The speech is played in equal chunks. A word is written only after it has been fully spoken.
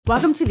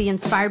Welcome to the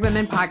Inspired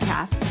Women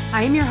Podcast.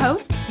 I am your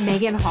host,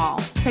 Megan Hall,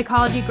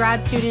 psychology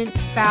grad student,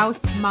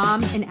 spouse,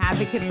 mom, and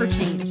advocate for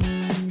change.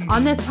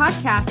 On this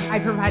podcast, I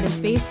provide a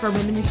space for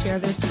women to share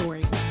their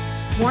story.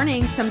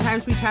 Warning,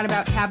 sometimes we chat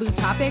about taboo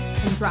topics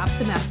and drop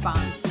some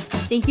F-bombs.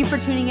 Thank you for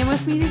tuning in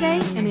with me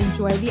today and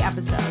enjoy the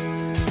episode.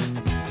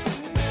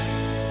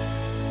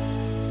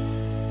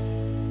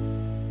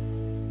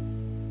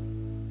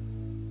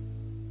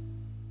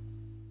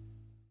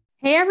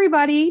 Hey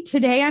everybody,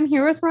 today I'm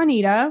here with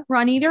Ronita.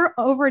 Ronita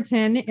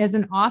Overton is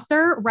an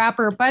author,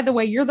 rapper. By the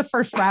way, you're the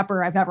first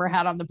rapper I've ever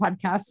had on the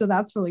podcast, so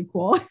that's really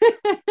cool.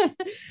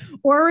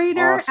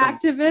 Orator, Awesome.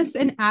 Activist,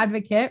 and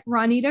advocate.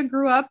 Ronita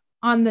grew up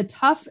on the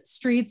tough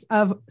streets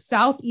of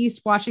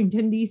Southeast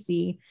Washington,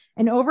 D.C.,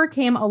 and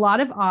overcame a lot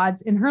of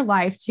odds in her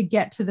life to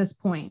get to this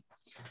point.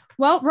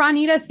 Well,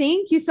 Ronita,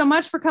 thank you so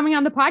much for coming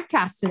on the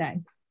podcast today.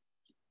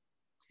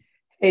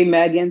 Hey,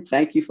 Megan,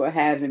 thank you for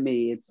having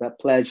me. It's a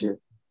pleasure.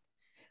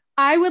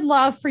 I would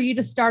love for you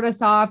to start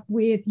us off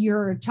with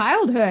your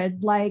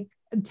childhood. Like,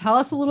 tell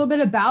us a little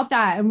bit about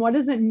that. And what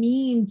does it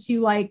mean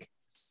to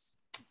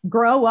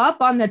grow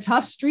up on the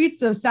tough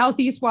streets of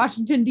Southeast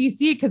Washington,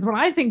 D.C.? Because when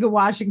I think of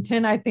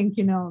Washington, I think,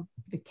 the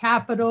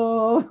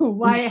Capitol,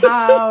 White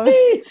House,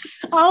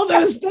 all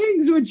those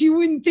things, which you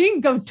wouldn't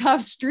think of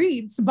tough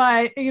streets,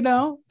 but,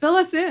 fill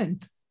us in.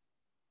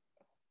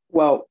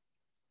 Well,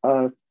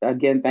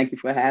 again, thank you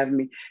for having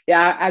me.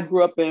 Yeah, I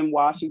grew up in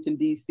Washington,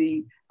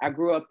 D.C. I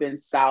grew up in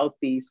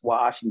Southeast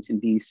Washington,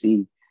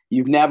 D.C.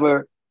 You're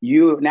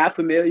not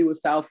familiar with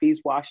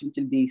Southeast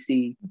Washington,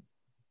 D.C.,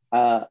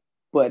 but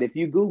if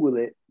you Google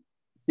it,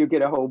 you'll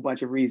get a whole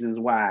bunch of reasons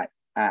why,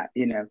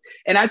 And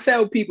I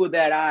tell people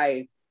that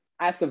I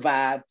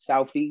survived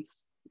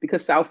Southeast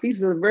because Southeast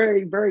is a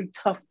very, very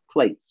tough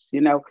place.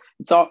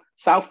 It's all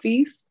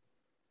Southeast.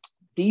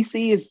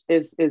 D.C.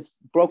 is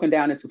broken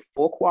down into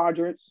 4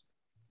 quadrants: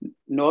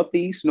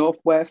 Northeast,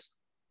 Northwest,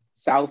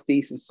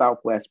 Southeast, and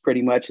Southwest.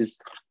 Pretty much is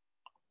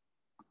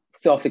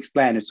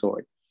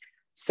self-explanatory.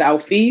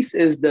 Southeast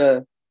is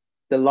the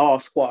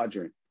lost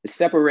quadrant. It's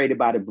separated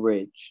by the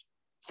bridge.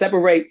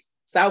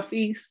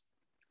 Southeast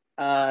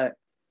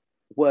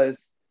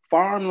was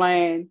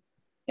farmland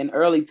in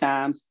early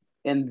times,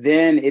 and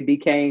then it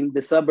became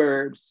the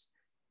suburbs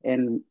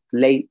in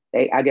late,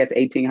 I guess,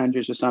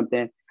 1800s or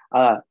something.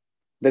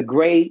 The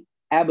great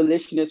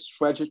abolitionist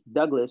Frederick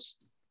Douglass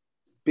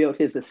built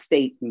his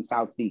estate in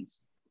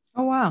Southeast.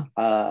 Oh,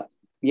 wow.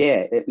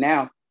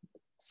 Now,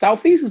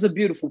 Southeast is a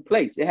beautiful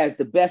place. It has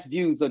the best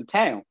views of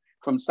town.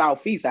 From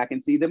Southeast, I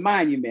can see the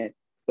monument,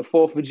 the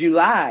 4th of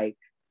July,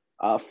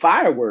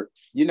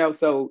 fireworks,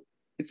 so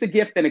it's a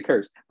gift and a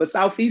curse. But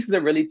Southeast is a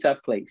really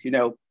tough place.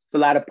 It's a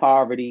lot of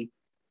poverty.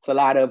 It's a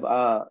lot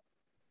of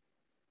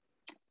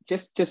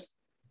just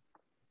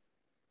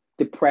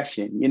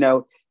depression.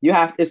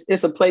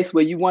 It's a place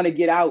where you want to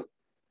get out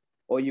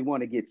or you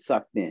want to get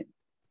sucked in.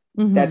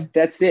 Mm-hmm.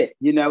 That's it,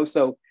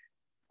 So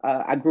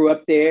I grew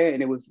up there,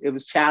 and it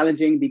was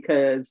challenging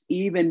because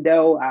even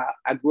though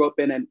I grew up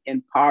in an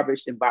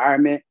impoverished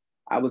environment,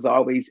 I was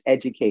always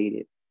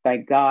educated.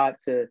 Thank God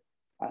to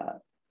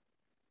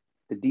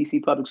the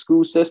DC public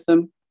school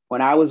system.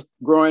 When I was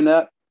growing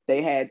up,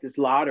 they had this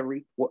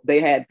lottery. They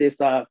had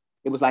this.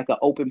 It was like an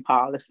open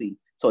policy,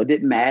 so it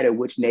didn't matter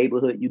which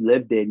neighborhood you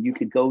lived in. You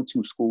could go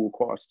to school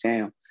across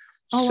town.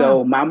 Oh, so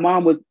wow. my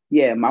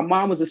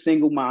mom was a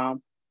single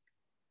mom.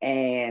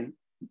 And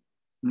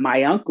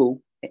my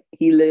uncle,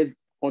 he lived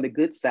on the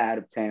good side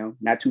of town,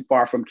 not too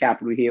far from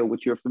Capitol Hill,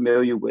 which you're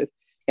familiar with.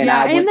 And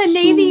in the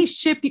Navy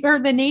ship or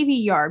the Navy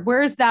Yard.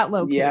 Where is that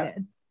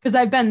located? Because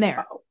I've been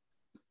there.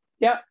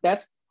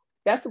 That's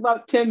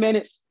about 10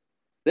 minutes.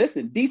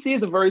 Listen, DC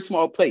is a very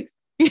small place.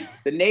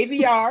 The Navy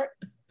Yard,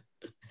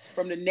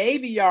 from the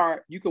Navy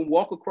Yard, you can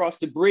walk across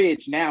the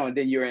bridge now, and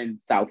then you're in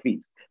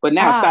Southeast. But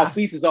now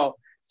Southeast is all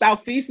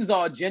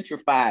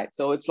gentrified.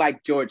 So it's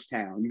like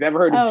Georgetown. You've ever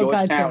heard of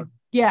Georgetown? Gotcha.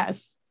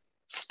 Yes.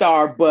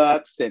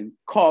 Starbucks and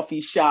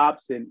coffee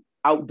shops and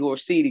outdoor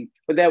seating.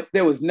 But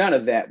there was none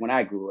of that when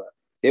I grew up.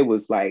 It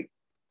was like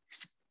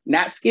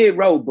not Skid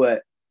Row,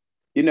 but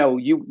you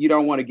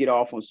don't want to get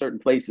off on certain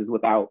places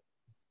without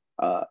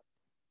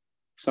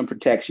some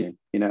protection.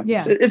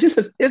 Yeah.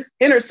 It's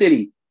inner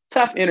city,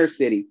 tough inner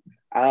city.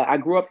 I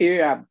grew up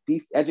here. I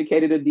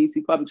educated in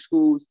DC public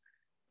schools.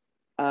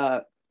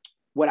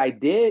 What I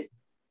did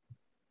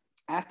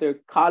after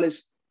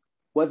college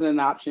wasn't an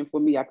option for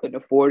me. I couldn't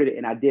afford it,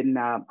 and I didn't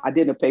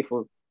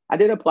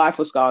apply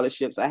for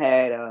scholarships. I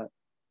had a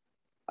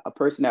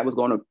person that was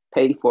going to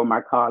pay for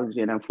my college,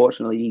 and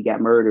unfortunately, he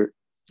got murdered.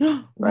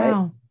 Wow.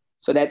 Right.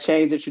 So that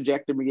changed the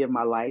trajectory of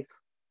my life,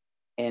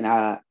 and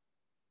I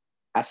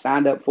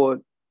signed up for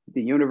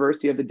the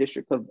University of the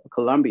District of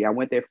Columbia. I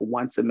went there for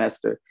 1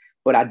 semester,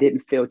 but I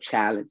didn't feel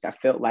challenged. I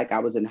felt like I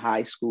was in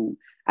high school.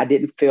 I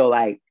didn't feel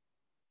like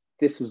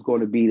this was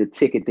going to be the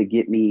ticket to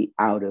get me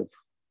out of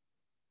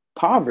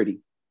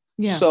poverty.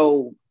 Yeah.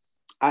 So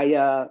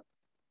I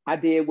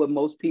did what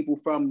most people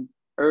from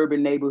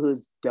urban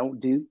neighborhoods don't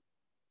do.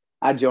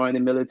 I joined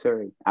the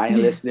military. I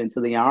enlisted into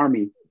the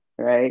Army,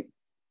 right?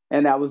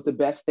 And that was the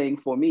best thing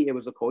for me. It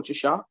was a culture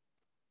shock,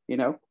 you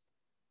know.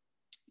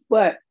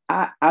 But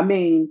I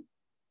mean,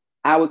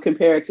 I would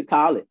compare it to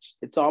college.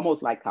 It's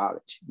almost like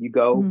college. You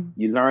go,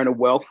 you learn a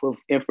wealth of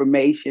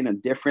information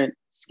and different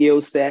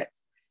skill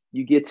sets.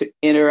 You get to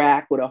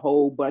interact with a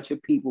whole bunch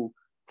of people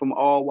from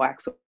all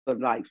walks of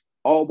life,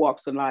 all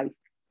walks of life,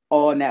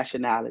 all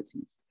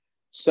nationalities.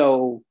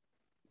 So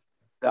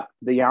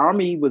the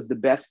Army was the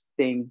best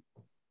thing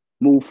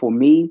move for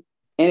me.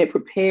 And it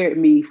prepared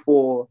me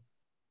for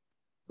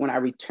when I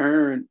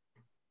returned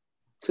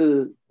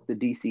to the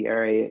DC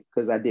area,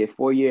 because I did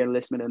 4-year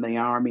enlistment in the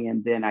Army,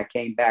 and then I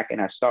came back and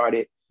I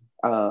started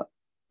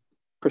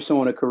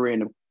pursuing a career in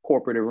the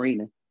corporate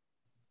arena.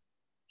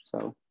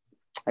 So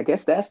I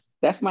guess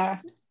that's my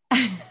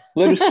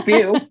little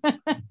spiel.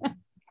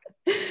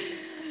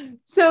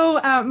 So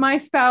my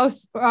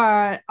spouse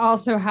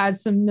also had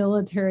some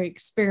military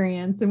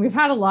experience, and we've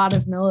had a lot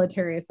of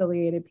military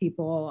affiliated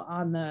people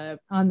on the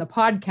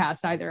podcast.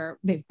 Either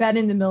they've been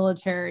in the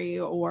military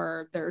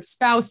or their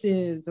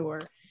spouses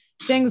or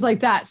things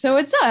like that. So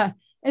it's a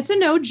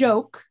no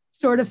joke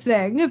sort of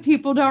thing.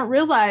 People don't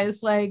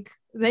realize, like,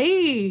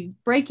 they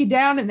break you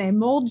down and they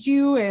mold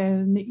you.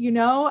 And,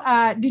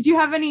 did you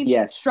have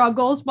any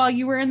struggles while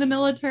you were in the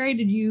military?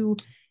 Did you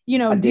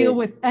deal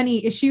with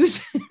any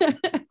issues?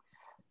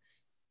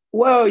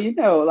 Well,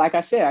 like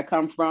I said,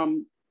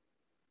 to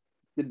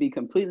be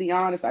completely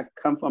honest, I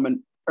come from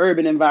an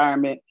urban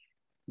environment.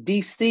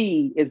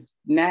 DC is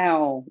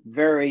now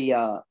very,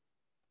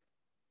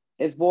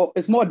 it's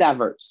more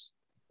diverse.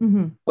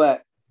 Mm-hmm.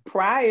 But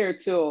prior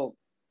to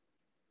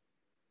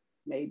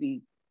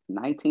maybe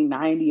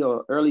 1990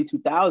 or early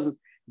 2000s,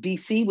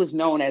 DC was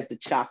known as the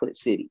chocolate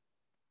city.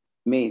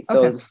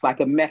 It's like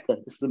a mecca.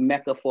 This is a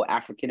mecca for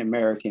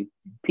African-American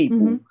people.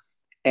 Mm-hmm.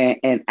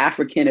 And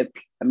African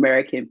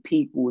American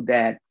people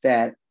that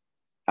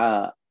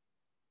have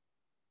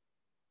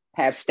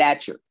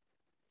stature,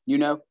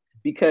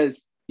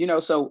 because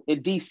so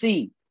in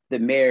DC, the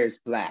mayor is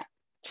Black,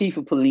 chief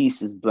of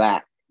police is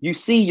Black. You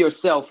see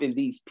yourself in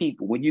these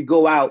people. When you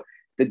go out,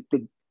 the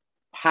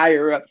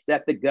higher ups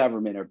at the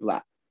government are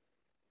Black,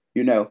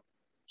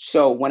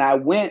 So when I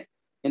went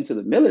into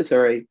the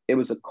military, it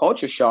was a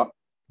culture shock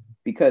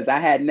because I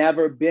had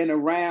never been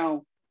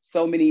around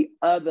so many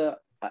other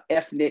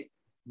ethnic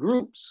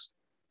groups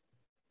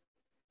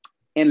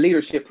in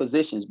leadership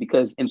positions,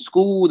 because in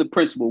school the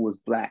principal was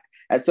Black,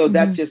 and so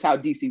that's just how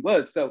DC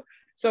was. So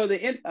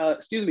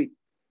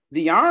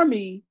the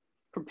Army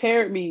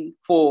prepared me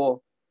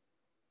for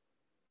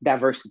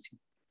diversity.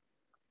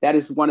 That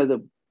is one of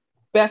the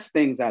best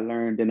things I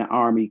learned in the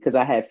Army, because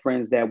I had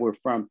friends that were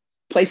from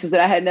places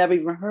that I had never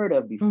even heard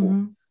of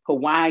before,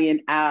 Hawaiian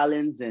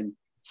Islands and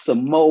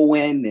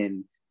Samoan,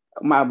 and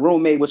my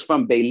roommate was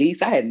from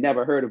Belize. I had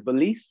never heard of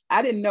Belize.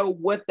 I didn't know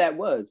what that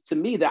was. To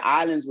me, the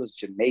islands was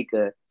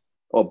Jamaica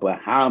or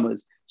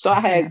Bahamas. So I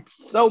had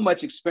so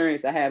much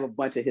experience. I have a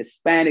bunch of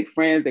Hispanic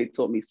friends. They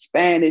taught me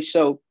Spanish.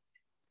 So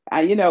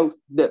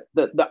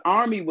the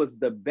Army was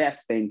the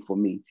best thing for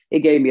me. It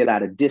gave me a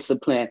lot of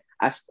discipline,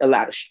 a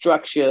lot of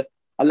structure,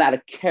 a lot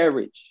of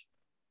courage,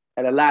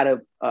 and a lot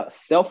of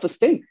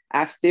self-esteem.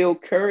 I still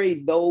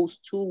carry those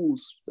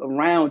tools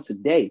around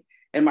today.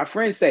 And my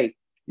friends say,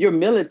 "You're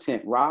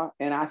militant, Ra."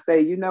 And I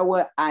say, you know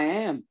what? I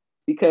am.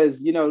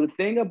 Because, the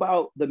thing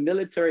about the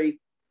military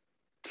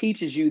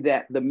teaches you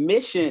that the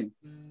mission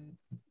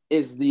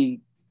is the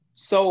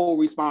sole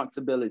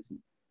responsibility,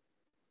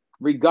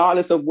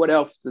 regardless of what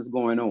else is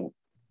going on,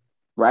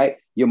 right?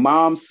 Your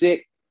mom's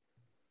sick.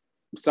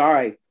 I'm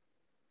sorry.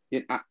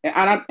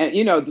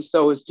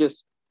 So it's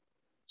just,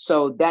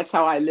 so that's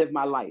how I live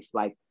my life.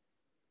 Like,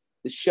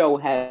 the show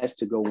has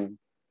to go on.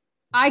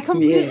 I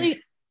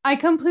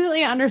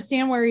completely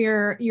understand where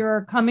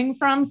you're coming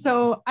from.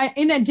 So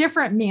in a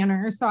different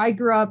manner. So I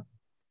grew up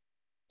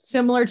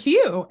similar to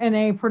you in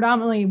a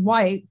predominantly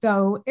white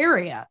though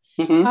area.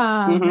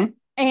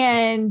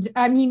 And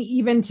I mean,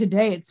 even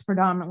today it's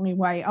predominantly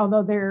white,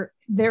 although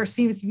there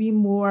seems to be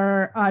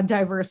more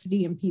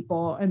diversity in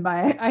people. And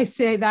I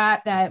say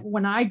that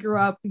when I grew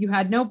up, you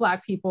had no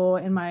Black people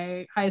in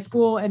my high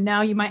school, and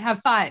now you might have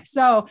 5.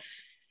 So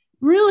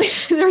really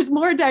there's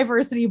more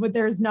diversity, but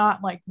there's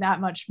not like that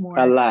much more.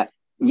 A lot.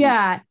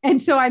 Yeah.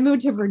 And so I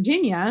moved to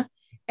Virginia,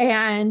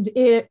 and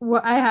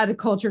I had a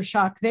culture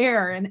shock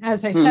there. And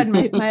as I said,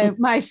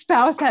 my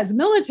spouse has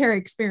military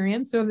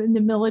experience. So in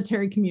the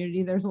military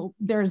community,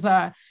 there's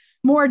a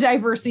more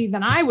diversity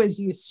than I was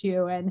used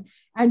to.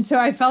 And so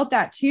I felt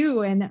that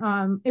too.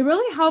 And it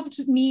really helped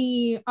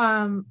me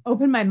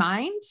open my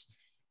mind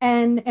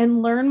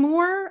and learn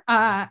more.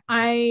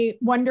 I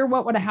wonder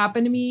what would have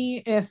happened to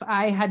me if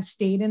I had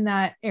stayed in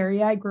that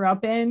area I grew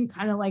up in,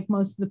 kind of like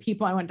most of the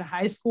people I went to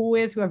high school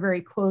with, who have very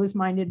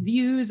closed-minded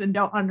views and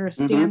don't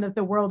understand that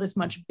the world is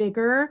much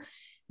bigger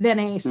than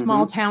a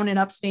small town in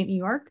upstate New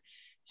York.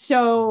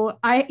 So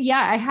I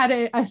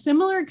had a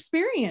similar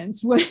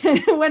experience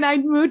when I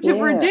moved to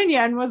Virginia,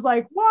 and was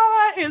like,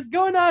 what is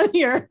going on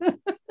here?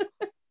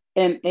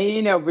 and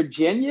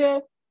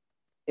Virginia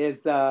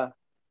is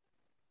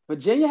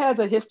Virginia has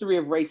a history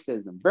of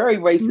racism, very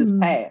racist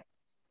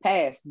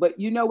past. But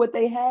you know what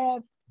they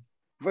have?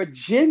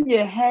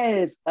 Virginia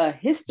has a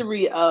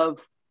history of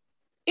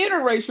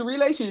interracial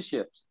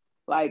relationships.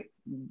 Like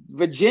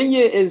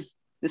Virginia is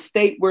the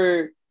state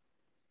where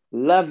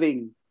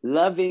loving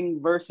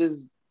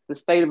versus the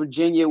state of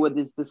Virginia, where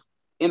there's this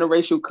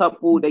interracial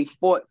couple, they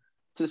fought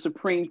to the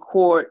Supreme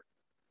Court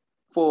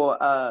for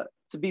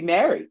to be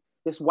married.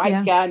 This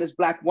white guy and this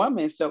black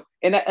woman. So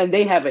and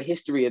they have a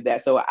history of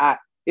that. So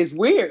it's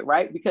weird,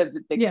 right? Because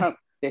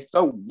they're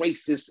so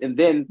racist, and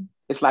then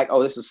it's like,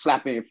 oh, this is a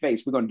slap in your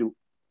face. We're gonna do,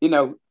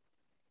 the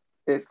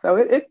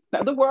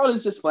world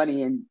is just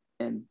funny and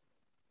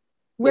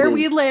where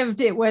we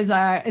lived, it was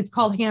it's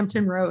called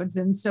Hampton Roads,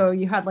 and so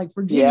you had like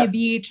Virginia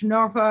Beach,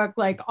 Norfolk,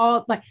 like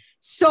all like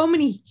so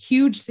many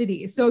huge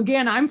cities. So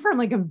again, I'm from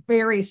like a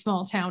very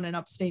small town in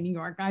upstate New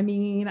York. I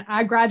mean,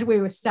 I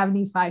graduated with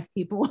 75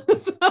 people,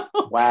 so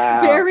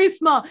wow, very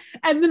small.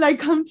 And then I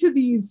come to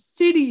these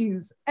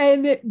cities,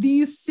 and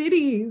these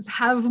cities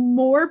have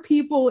more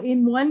people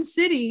in one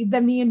city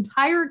than the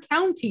entire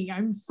county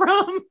I'm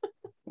from.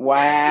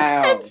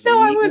 Wow. And so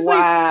I was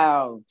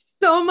like,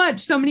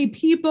 so many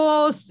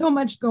people, so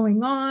much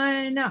going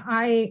on.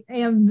 I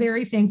am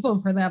very thankful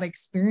for that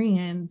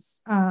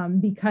experience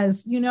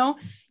because, you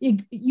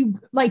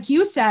like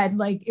you said,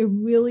 like it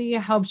really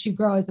helps you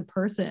grow as a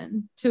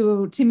person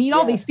to meet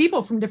all these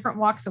people from different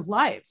walks of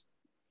life.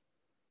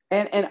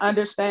 And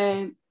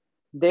understand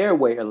their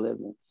way of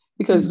living.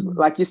 Because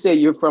like you said,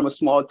 you're from a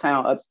small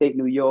town, upstate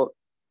New York.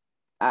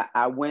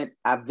 I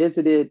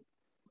visited,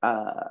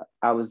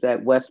 I was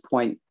at West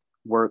Point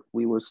work.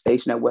 We were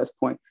stationed at West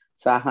Point.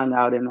 So I hung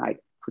out in like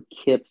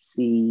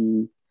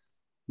Poughkeepsie.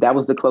 That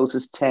was the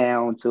closest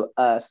town to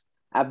us.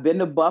 I've been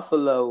to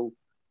Buffalo,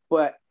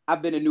 but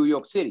I've been to New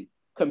York City.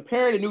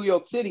 Compared to New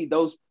York City,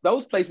 those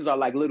places are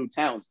like little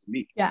towns to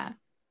me.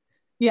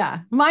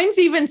 Yeah. Mine's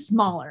even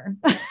smaller.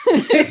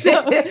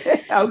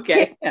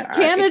 Okay.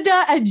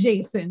 Canada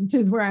adjacent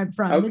is where I'm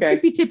from. Okay.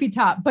 The tippy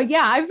top. But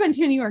yeah, I've been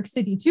to New York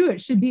City too. It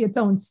should be its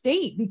own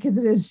state because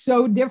it is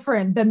so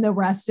different than the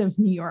rest of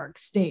New York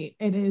State.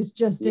 It is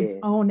just its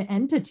own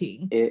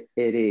entity. It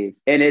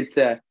is. And it's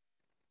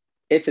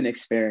an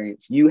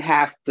experience. You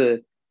have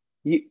to,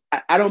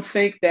 I don't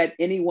think that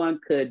anyone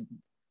could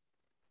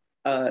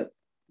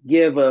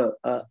give a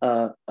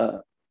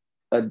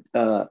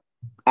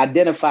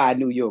identify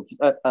New York,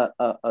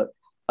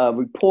 a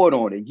report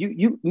on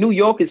it. New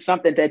York is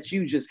something that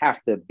you just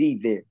have to be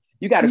there.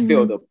 You got to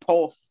feel the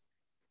pulse,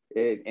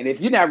 and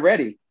if you're not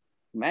ready,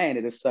 man,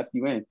 it'll suck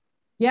you in.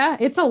 Yeah,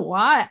 it's a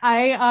lot.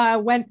 I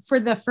went for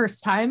the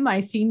first time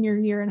my senior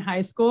year in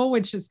high school,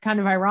 which is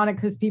kind of ironic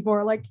because people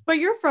are like, "But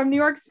you're from New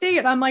York State."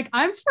 And I'm like,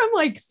 "I'm from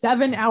like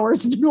 7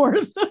 hours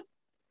north."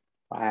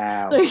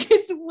 Wow. Like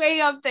it's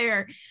way up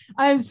there.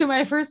 So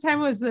my first time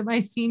was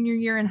my senior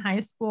year in high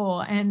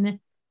school, and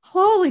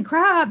holy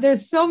crap,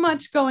 there's so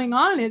much going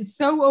on. It's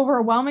so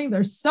overwhelming.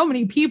 There's so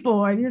many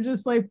people, and you're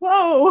just like,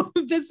 whoa,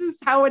 this is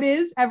how it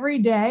is every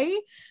day.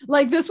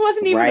 Like this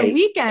wasn't even a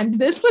weekend.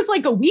 This was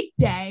like a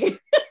weekday.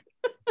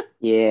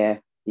 Yeah.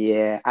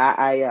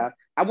 I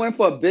went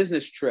for a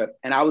business trip,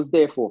 and I was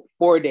there for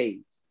 4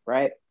 days,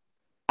 right?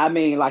 I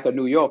mean, like a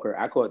New Yorker.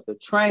 I caught the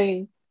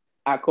train.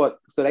 So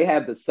they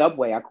have the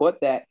subway. I caught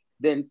that.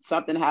 Then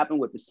something happened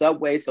with the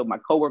subway. So my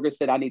coworker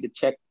said I need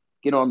to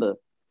get on the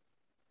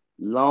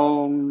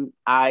Long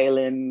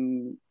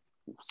Island,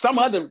 some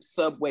other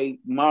subway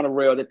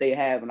monorail that they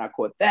have. And I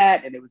caught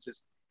that. And it was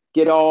just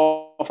get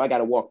off. I got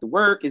to walk to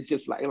work. It's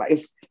just like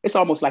it's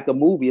almost like a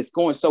movie. It's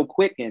going so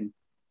quick. And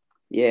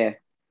yeah.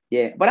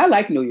 But I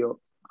like New York.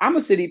 I'm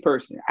a city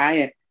person.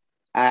 I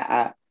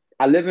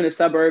live in the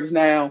suburbs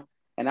now.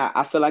 And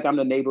I feel like I'm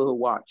the neighborhood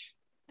watch.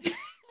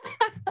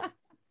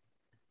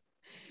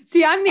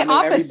 See, I'm the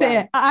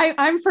opposite.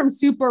 I'm from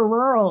super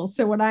rural.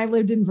 So when I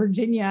lived in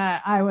Virginia,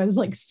 I was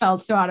like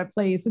felt so out of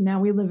place. And now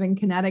we live in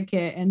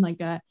Connecticut and like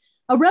a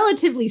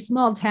relatively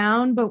small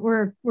town, but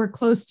we're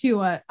close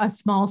to a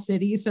small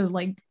city. So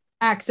like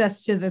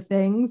access to the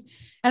things.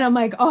 And I'm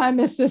like, oh, I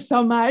miss this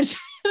so much.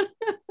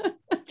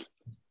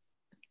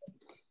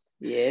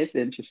 Yeah, it's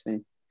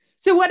interesting.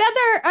 So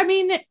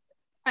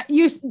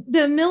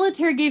the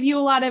military gave you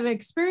a lot of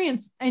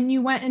experience and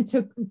you went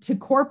into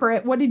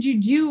corporate. What did you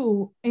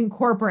do in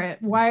corporate?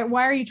 Why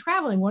are you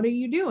traveling? What are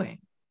you doing?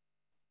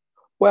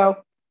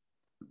 Well,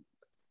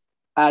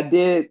 I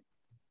did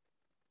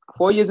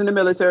 4 years in the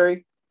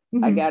military.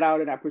 I got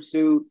out and I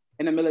pursued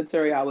in the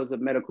military. I was a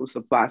medical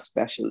supply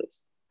specialist.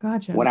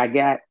 Gotcha. When I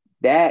got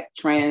that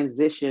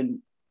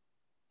transition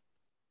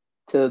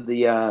to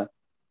the,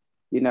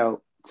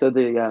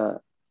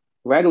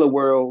 regular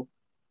world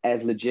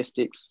as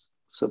logistics,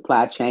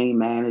 supply chain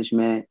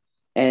management.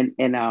 And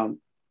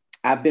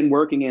I've been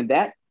working in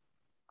that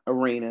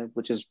arena,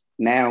 which is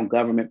now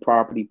government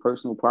property,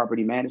 personal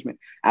property management.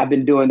 I've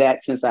been doing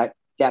that since I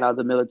got out of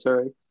the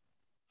military.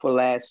 For the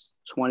last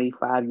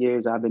 25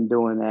 years, I've been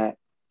doing that.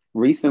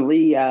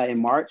 Recently, in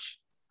March,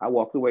 I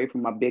walked away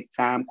from my big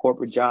time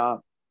corporate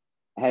job.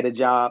 I had a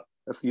job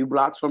a few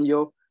blocks from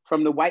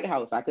the White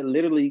House. I could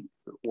literally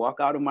walk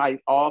out of my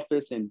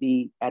office and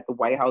be at the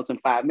White House in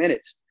 5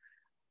 minutes.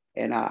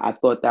 And I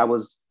thought that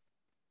was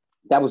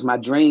my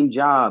dream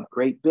job.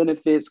 Great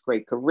benefits,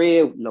 great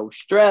career, no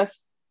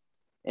stress.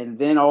 And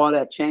then all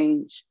that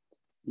changed.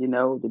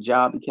 The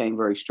job became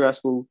very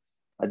stressful.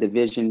 A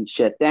division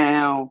shut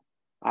down.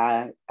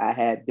 I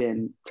had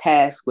been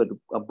tasked with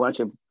a bunch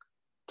of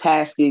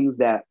taskings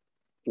that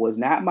was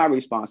not my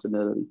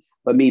responsibility.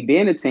 But me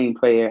being a team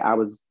player, I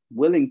was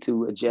willing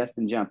to adjust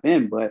and jump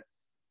in. But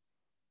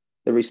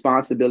the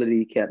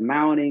responsibility kept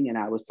mounting. And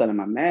I was telling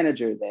my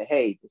manager that,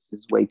 hey, this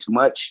is way too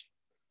much.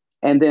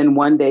 And then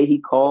one day he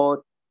called,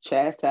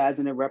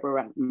 chastising and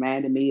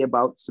reprimanding me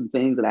about some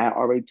things that I had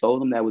already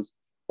told him that was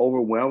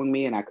overwhelming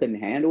me and I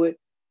couldn't handle it.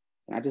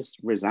 And I just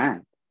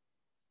resigned.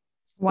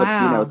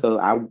 Wow. But, so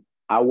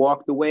I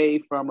walked away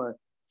from a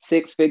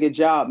 6-figure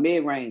job,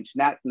 mid-range,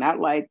 not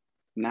like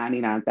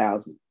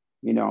 99,000.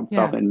 I'm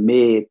talking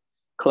mid,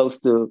 close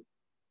to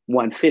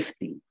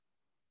 150.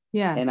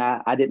 Yeah. And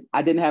I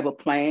didn't have a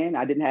plan.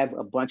 I didn't have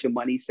a bunch of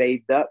money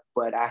saved up,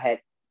 but I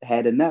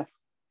had enough.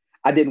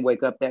 I didn't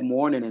wake up that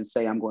morning and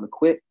say I'm going to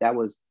quit.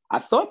 I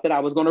thought that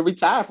I was going to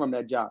retire from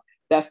that job.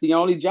 That's the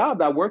only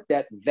job I worked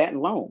at that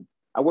long.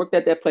 I worked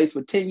at that place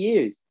for 10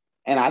 years.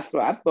 And I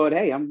thought,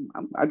 hey,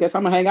 I guess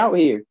I'm gonna hang out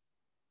here.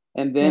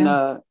 And then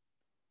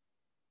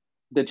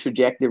the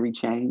trajectory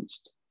changed.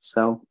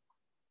 So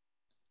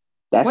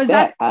that's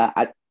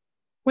that.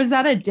 Was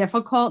that a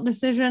difficult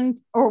decision,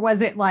 or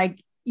was it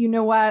like, you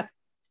know what,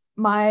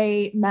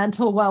 my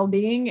mental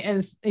well-being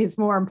is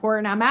more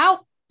important, I'm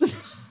out?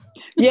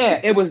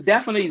 Yeah, it was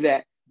definitely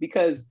that,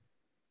 because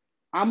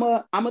I'm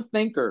a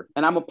thinker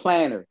and I'm a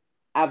planner.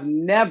 I've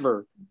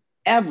never,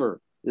 ever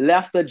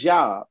left a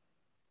job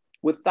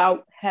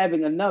without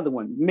having another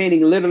one,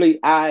 meaning literally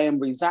I am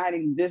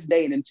resigning this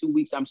day and in 2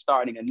 weeks I'm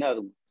starting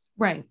another one.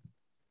 Right.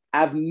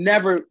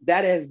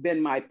 That has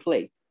been my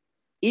play.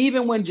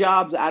 Even when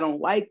jobs I don't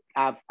like,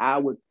 I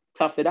would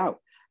tough it out.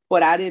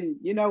 But I didn't,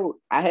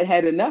 I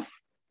had enough.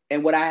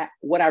 And what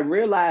I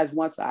realized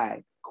once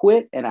I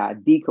quit and I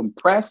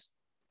decompressed,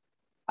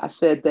 I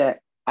said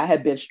that I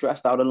had been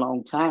stressed out a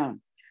long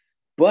time.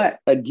 But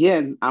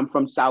again, I'm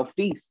from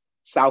Southeast.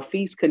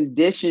 Southeast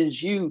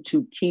conditions you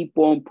to keep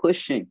on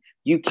pushing.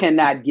 You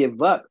cannot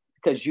give up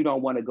because you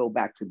don't want to go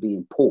back to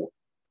being poor.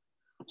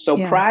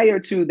 So prior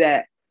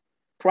to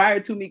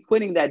me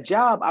quitting that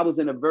job, I was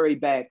in a very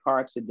bad car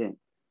accident.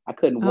 I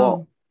couldn't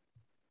walk,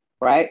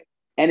 right?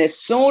 And as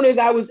soon as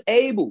I was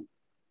able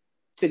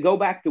to go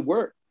back to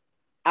work,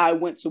 I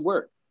went to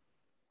work.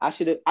 I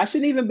shouldn't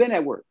even been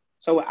at work.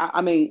 So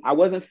I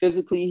wasn't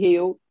physically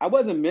healed. I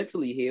wasn't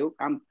mentally healed.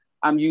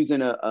 I'm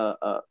using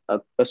a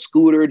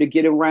scooter to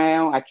get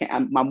around.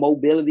 My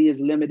mobility is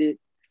limited.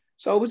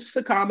 So it was just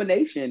a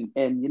combination.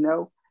 And,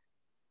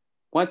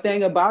 one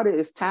thing about it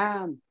is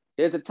time.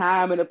 There's a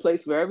time and a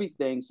place for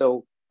everything.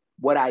 So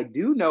what I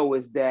do know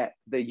is that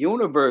the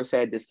universe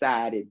had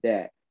decided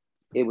that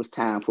it was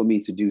time for me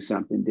to do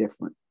something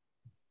different.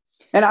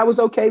 And I was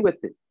okay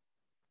with it.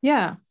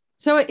 Yeah.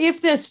 So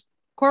if this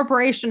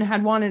corporation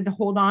had wanted to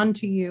hold on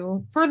to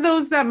you, for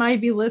those that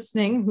might be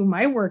listening who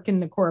might work in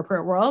the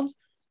corporate world,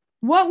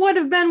 what would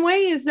have been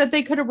ways that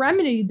they could have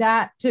remedied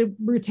that to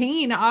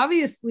retain?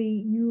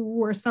 Obviously, you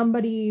were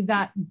somebody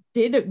that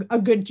did a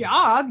good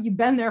job. You've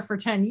been there for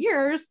 10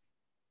 years.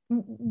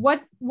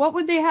 What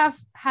would they have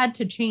had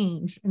to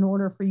change in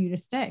order for you to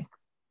stay?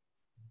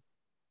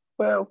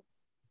 Well,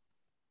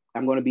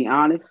 I'm going to be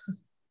honest,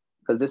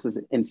 because this is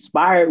an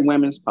Inspired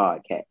Women's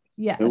podcast.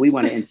 Yes. And we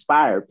want to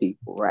inspire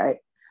people, right?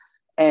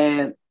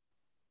 And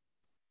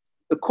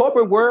the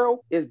corporate world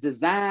is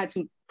designed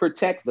to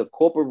protect the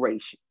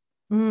corporation.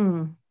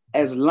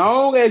 As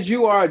long as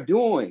you are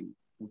doing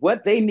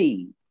what they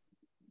need,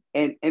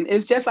 and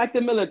it's just like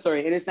the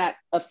military, and it's not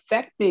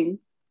affecting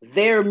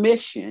their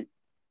mission,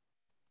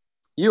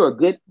 you're a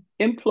good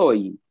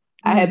employee.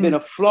 I have been a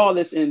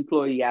flawless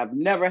employee. I've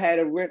never had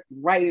a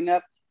writing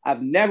up.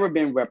 I've never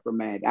been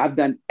reprimanded. I've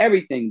done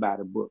everything by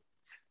the book.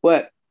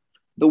 But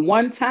the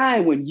one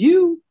time when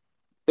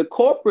the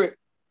corporate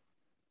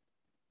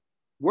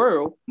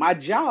world, my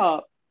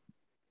job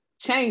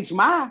changed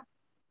my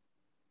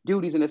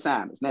duties and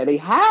assignments. Now they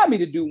hired me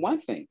to do one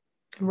thing,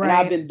 right, and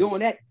I've been doing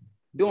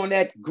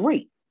that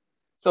great.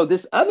 So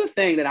this other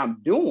thing that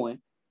I'm doing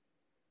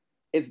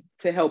is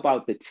to help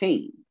out the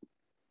team,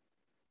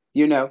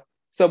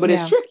 So, but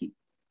it's tricky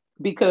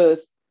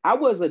because I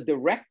was a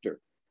director.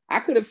 I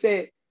could have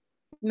said,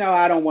 no,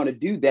 I don't want to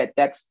do that.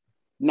 That's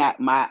not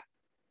my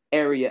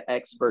area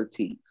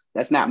expertise.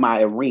 That's not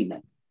my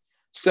arena.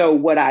 So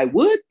what I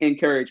would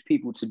encourage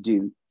people to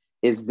do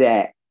is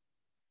that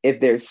if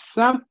there's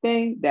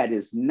something that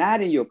is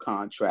not in your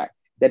contract,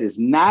 that is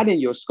not in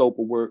your scope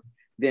of work,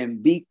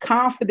 then be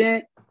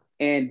confident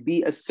and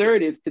be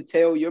assertive to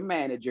tell your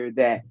manager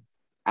that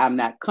I'm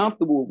not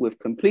comfortable with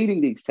completing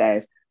these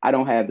tasks. I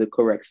don't have the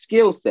correct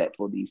skill set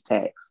for these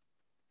tasks.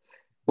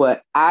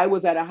 But I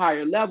was at a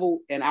higher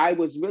level and I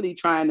was really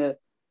trying to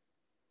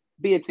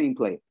be a team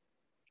player.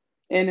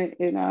 And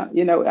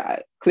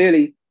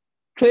clearly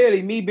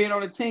me being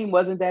on a team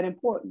wasn't that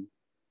important.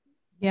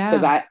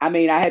 Because Yeah. I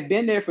mean, I had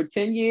been there for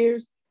 10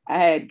 years. I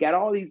had got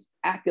all these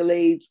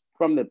accolades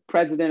from the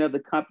president of the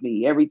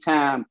company every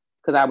time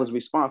because I was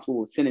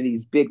responsible for sending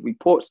these big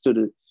reports to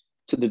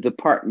the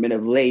Department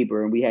of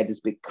Labor, and we had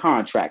this big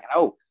contract.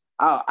 Oh,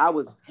 I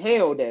was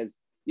hailed as,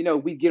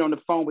 we get on the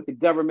phone with the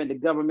government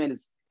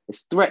is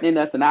threatening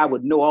us, and I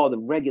would know all the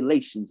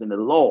regulations and the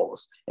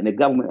laws, and the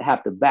government would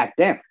have to back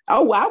down.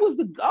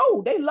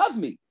 They love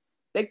me.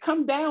 They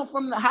come down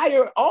from the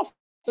higher office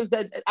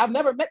that I've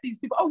never met these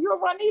people. Oh, you're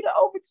Ronita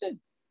Overton.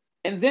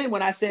 And then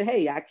when I said,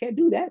 hey, I can't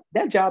do that,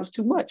 that job's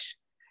too much.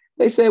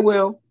 They said,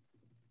 well,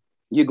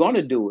 you're going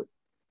to do it,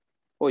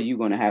 or you're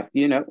going to have,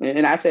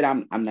 and I said,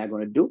 I'm not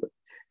going to do it.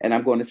 And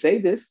I'm going to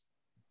say this,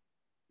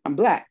 I'm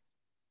Black,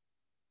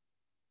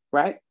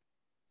 right?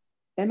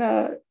 And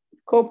the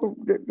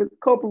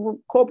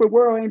corporate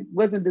world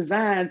wasn't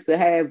designed to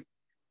have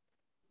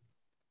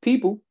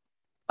people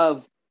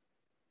of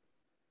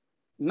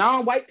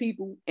non-white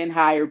people in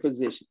higher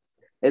positions.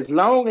 As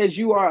long as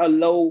you are a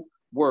low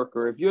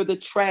worker, if you're the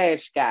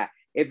trash guy,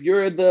 if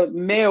you're the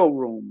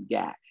mailroom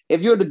guy,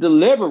 if you're the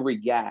delivery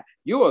guy,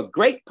 you're a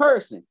great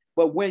person.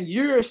 But when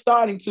you're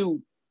starting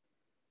to,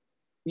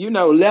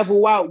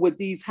 level out with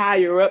these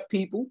higher up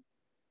people,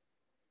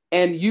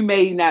 and you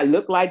may not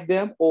look like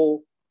them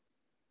or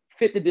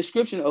fit the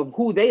description of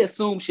who they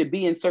assume should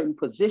be in certain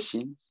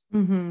positions,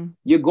 Mm-hmm.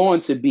 you're going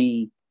to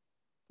be,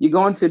 you're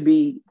going to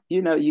be,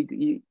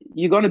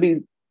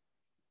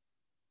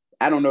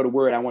 I don't know the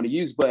word I want to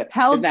use, but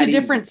Held to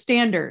different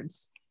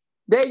standards.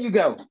 There you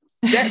go.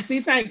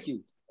 Thank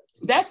you.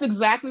 That's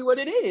exactly what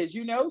it is,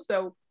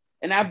 So,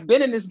 and I've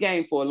been in this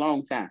game for a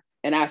long time,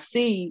 and I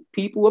see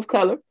people of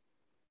color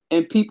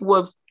and people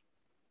of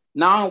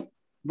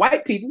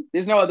non-white people.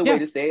 There's no other way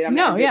to say it.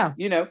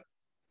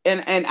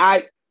 And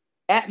I,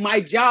 at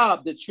my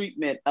job, the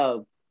treatment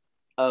of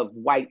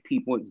white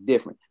people is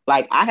different.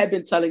 Like, I have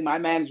been telling my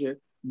manager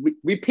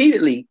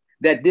repeatedly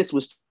that this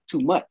was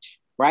too much,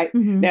 right?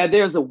 Mm-hmm. Now,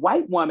 there's a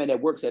white woman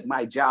that works at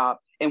my job,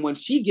 and when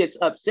she gets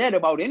upset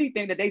about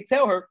anything that they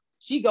tell her,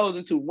 she goes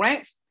into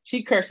rants.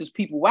 She curses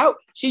people out.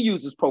 She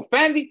uses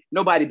profanity.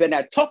 Nobody better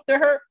not talk to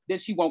her. Then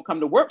she won't come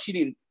to work. She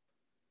needs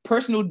a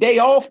personal day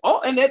off.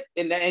 Oh, and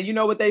you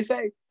know what they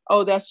say?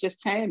 Oh, that's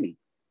just Tammy.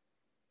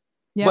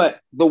 Yep. But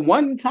the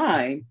one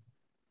time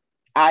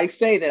I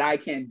say that I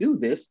can't do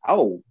this,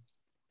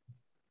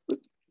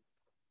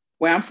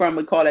 where I'm from,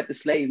 we call that the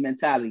slave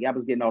mentality. I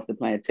was getting off the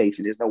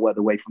plantation. There's no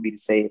other way for me to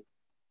say it.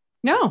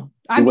 No,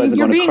 I mean,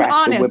 you're being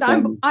honest.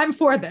 I'm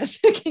for this.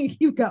 Can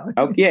you go?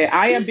 Okay,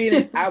 I am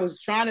being, I was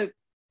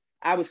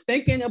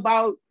thinking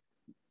about,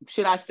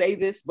 should I say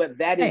this? But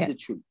that is the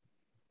truth.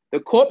 The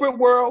corporate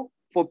world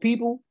for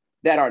people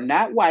that are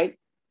not white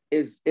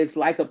is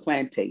like a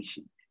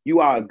plantation. You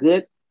are a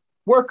good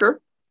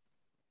worker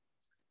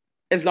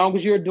as long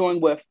as you're doing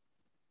what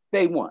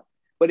they want.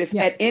 But if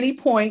at any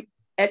point,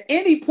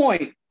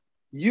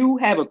 you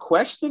have a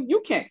question,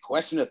 you can't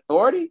question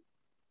authority.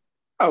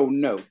 Oh,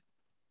 no.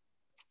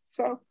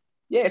 So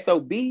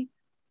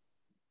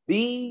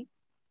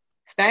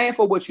stand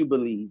for what you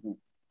believe in,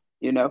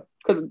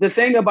 because the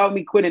thing about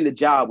me quitting the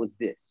job was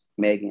this,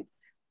 Megan.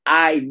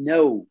 I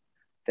know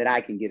that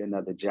I can get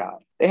another job.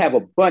 They have a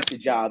bunch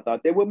of jobs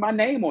out there with my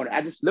name on it.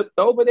 I just looked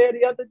over there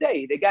the other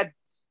day. They got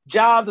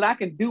jobs that I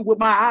can do with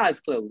my eyes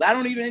closed. I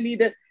don't even need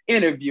to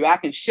interview. I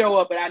can show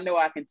up and I know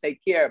I can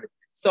take care of it.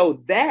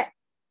 So that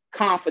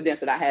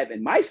confidence that I have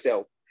in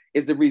myself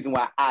is the reason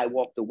why I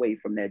walked away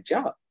from that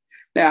job.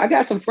 Now, I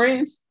got some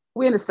friends.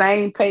 We're in the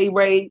same pay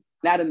rate,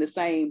 not in the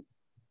same.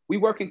 We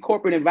work in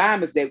corporate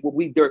environments that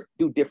we do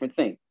different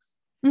things.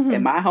 Mm-hmm.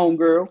 And my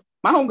homegirl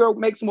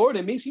makes more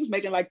than me. She was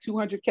making like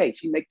 $200K.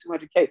 She makes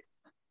 $200K.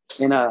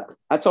 And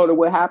I told her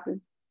what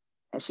happened.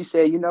 And she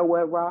said, you know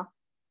what, Ra?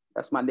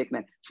 That's my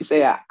nickname. She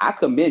said, I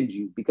commend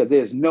you, because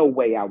there's no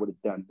way I would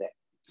have done that.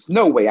 There's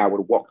no way I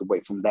would have walked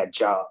away from that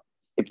job.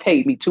 It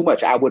paid me too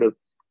much. I would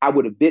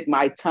have bit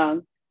my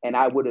tongue, and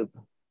I would have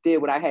did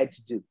what I had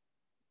to do.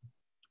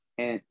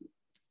 And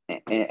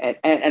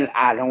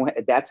I don't,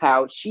 that's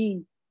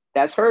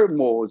her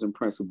morals and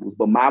principles,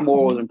 but my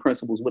morals and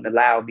principles wouldn't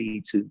allow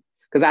me to,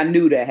 because I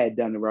knew that I had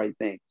done the right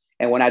thing.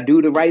 And when I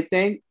do the right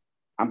thing,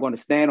 I'm going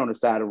to stand on the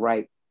side of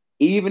right,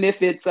 even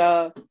if it's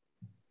not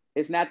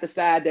the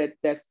side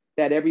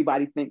that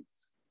everybody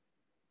thinks.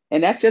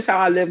 And that's just how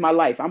I live my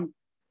life. I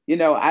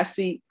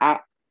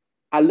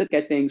look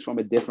at things from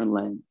a different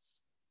lens.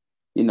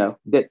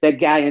 That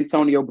guy,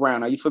 Antonio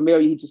Brown, are you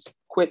familiar? He just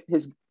quit.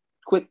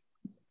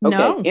 Okay,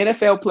 no.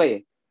 NFL player.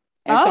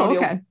 Antonio,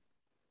 okay.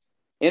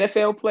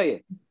 NFL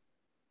player.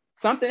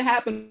 Something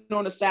happened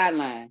on the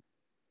sideline.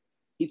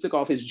 He took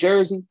off his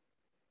jersey.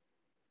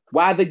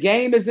 While they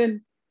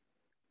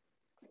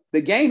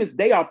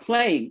are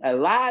playing a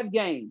live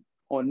game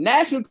on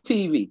national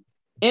TV,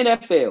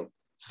 NFL.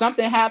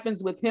 Something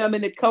happens with him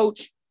and the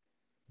coach.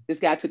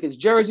 This guy took his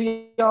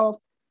jersey off,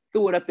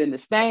 threw it up in the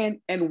stand,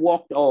 and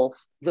walked off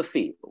the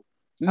field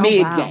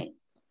mid-game. Wow.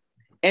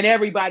 And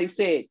everybody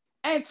said,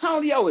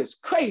 Antonio is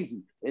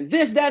crazy, and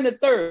this, that, and the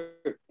third.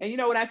 And you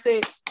know what I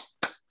said?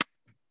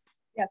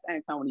 Yes,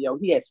 Antonio,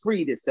 he has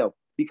freed himself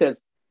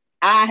because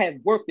I have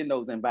worked in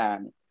those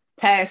environments,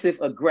 passive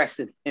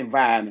aggressive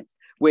environments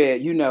where,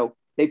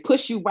 they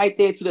push you right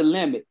there to the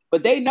limit,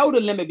 but they know the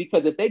limit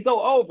because if they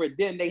go over it,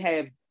 then they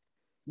have,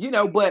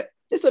 but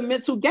it's a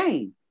mental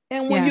game.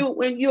 And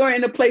when you're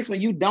in a place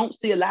when you don't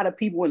see a lot of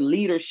people in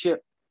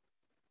leadership,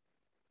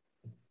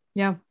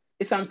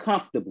 it's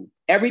uncomfortable.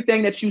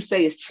 Everything that you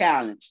say is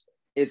challenged,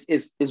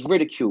 is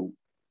ridiculed.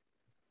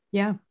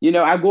 Yeah.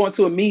 I go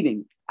into a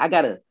meeting, I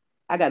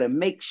gotta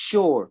make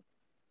sure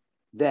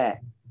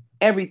that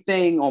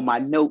everything on my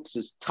notes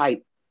is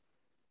tight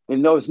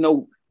and there's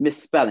no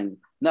misspelling,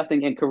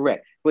 nothing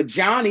incorrect. But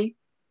Johnny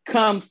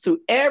comes to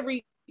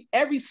every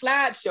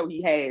slideshow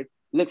he has,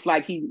 looks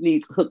like he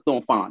needs hooked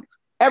on phonics.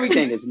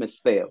 Everything is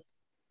misspelled.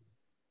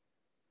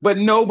 But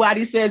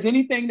nobody says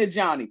anything to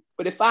Johnny.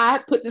 But if I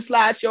put the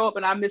slideshow up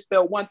and I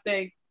misspell one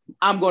thing,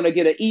 I'm going to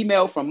get an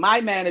email from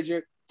my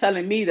manager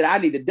telling me that I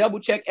need to double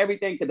check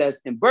everything because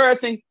that's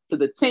embarrassing to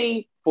the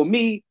team for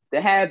me to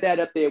have that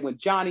up there when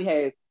Johnny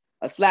has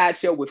a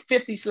slideshow with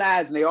 50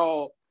 slides and they're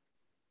all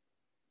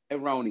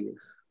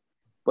erroneous.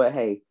 But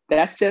hey,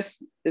 it's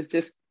just,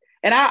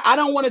 and I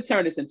don't want to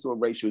turn this into a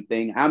racial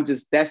thing.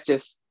 That's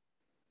just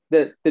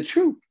the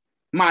truth,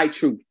 my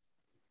truth.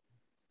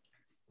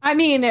 I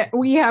mean,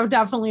 we have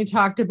definitely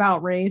talked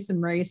about race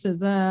and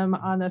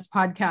racism on this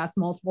podcast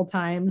multiple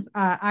times.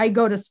 I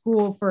go to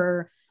school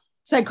for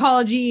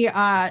psychology.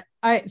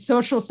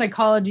 Social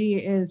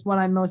psychology is what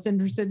I'm most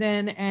interested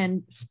in,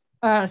 and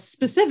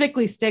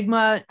specifically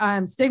stigma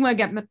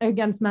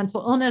against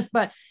mental illness.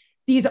 But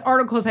these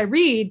articles I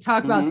read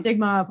talk about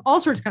stigma of all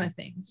sorts of kind of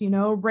things,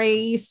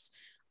 race,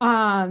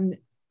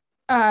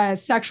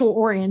 sexual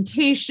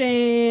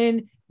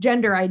orientation,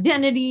 gender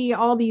identity,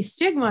 all these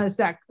stigmas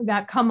that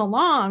come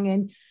along.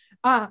 And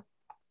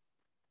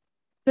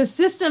the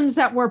systems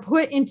that were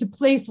put into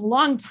place a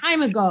long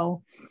time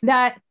ago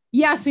that,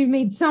 yes, we've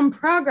made some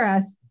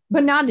progress,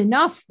 but not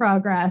enough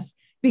progress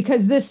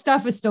because this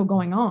stuff is still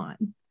going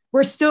on.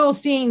 We're still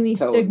seeing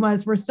these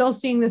stigmas. We're still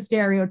seeing the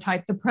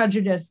stereotype, the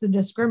prejudice, the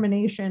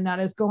discrimination that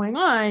is going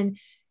on.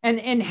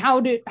 And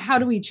how do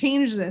we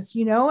change this,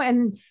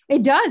 And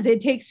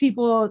it takes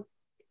people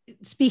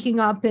speaking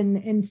up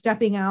and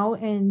stepping out.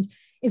 And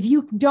if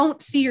you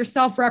don't see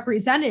yourself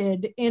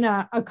represented in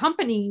a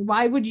company,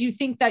 why would you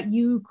think that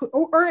you could,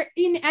 or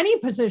in any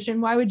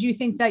position, why would you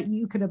think that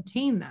you could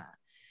obtain that?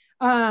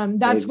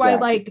 That's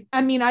exactly why,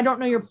 I don't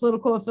know your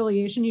political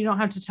affiliation. You don't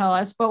have to tell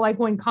us, but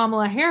when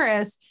Kamala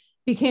Harris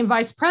became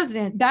vice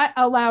president, that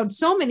allowed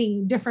so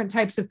many different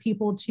types of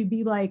people to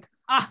be like,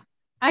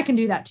 I can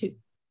do that too.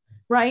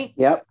 Right.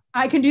 Yep.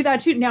 I can do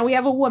that too. Now we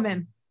have a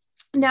woman.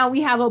 Now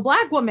we have a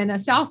Black woman, a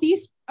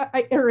Southeast,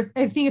 or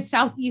I think it's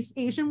Southeast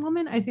Asian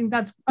woman. I think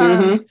that's,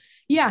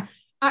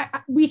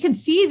 we can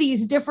see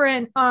these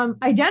different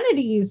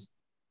identities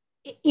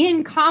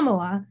in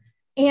Kamala,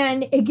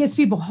 and it gives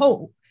people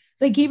hope.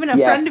 Like even a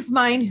friend of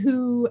mine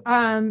who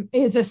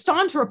is a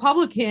staunch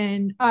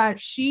Republican,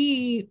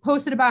 she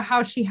posted about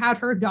how she had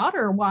her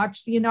daughter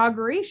watch the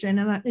inauguration,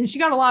 and she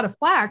got a lot of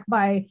flack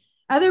by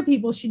other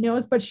people she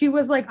knows, but she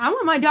was like, I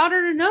want my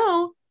daughter to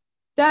know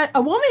that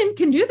a woman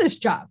can do this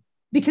job.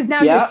 Because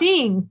now you're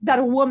seeing that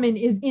a woman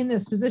is in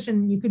this position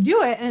and you could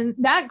do it. And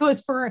that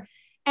goes for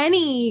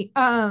any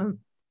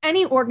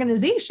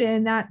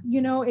organization that,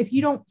 if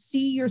you don't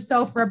see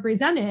yourself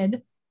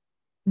represented,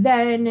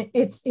 then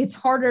it's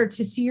harder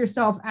to see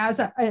yourself as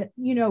a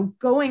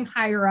going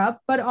higher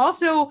up, but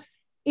also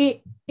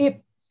it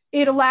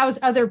allows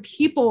other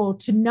people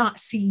to not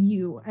see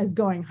you as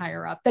going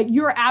higher up, that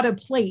you're at a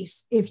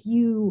place if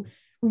you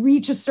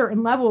reach a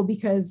certain level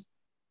because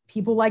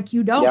people like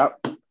you don't.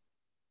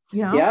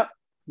 Yep.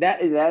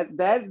 That is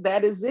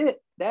it.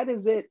 That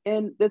is it.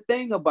 And the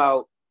thing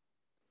about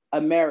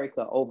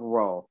America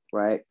overall,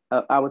 right?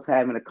 I was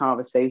having a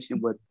conversation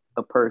with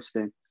a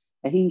person,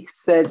 and he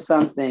said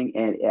something,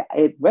 and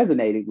it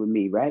resonated with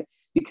me, right?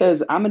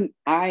 Because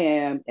I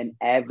am an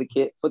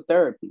advocate for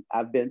therapy.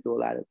 I've been through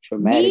a lot of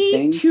traumatic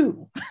things. Me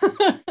too.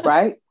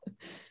 Right?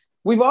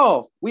 We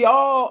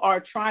all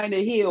are trying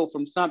to heal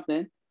from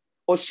something,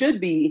 or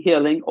should be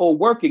healing or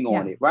working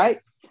on it,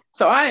 right?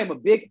 So I am a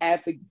big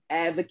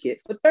advocate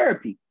for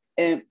therapy.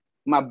 And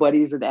my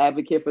buddy is an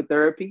advocate for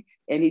therapy.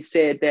 And he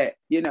said that,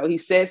 he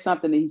said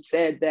something. He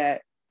said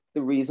that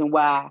the reason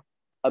why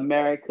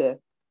America,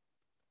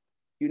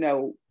 we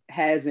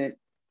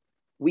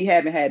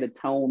haven't had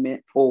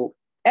atonement for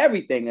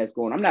everything that's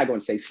going on. I'm not going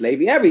to say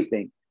slavery,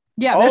 everything.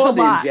 Yeah, there's a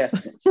lot.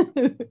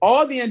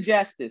 All the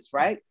injustice,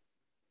 right?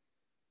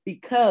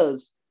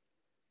 Because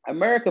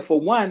America,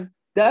 for one,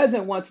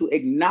 doesn't want to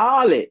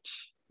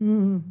acknowledge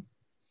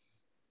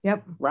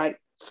right?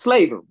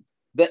 Slavery,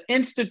 the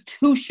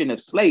institution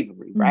of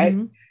slavery, right?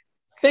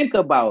 Think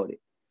about it.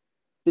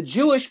 The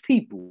Jewish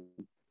people,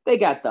 they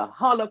got the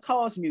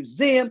Holocaust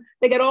Museum.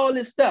 They got all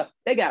this stuff.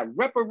 They got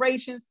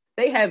reparations.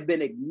 They have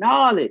been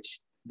acknowledged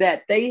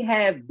that they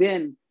have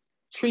been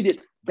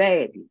treated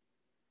badly.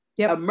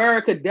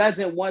 America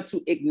doesn't want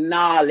to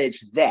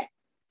acknowledge that,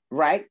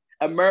 right?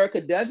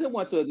 America doesn't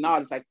want to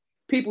acknowledge, like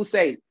people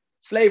say,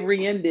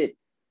 slavery ended,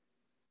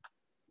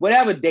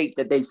 whatever date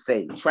that they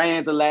say,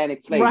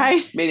 transatlantic slavery,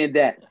 right. meaning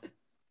that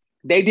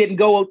they didn't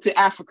go to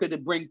Africa to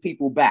bring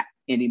people back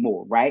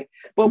anymore, right?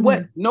 But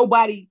what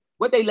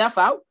they left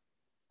out,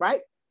 right,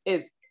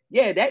 is,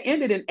 yeah, that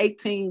ended in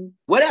 18,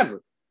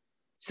 whatever,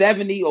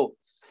 70 or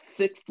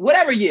 6,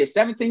 whatever year,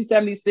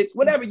 1776,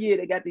 whatever year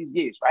they got these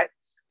years, right?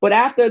 But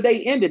after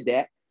they ended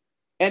that,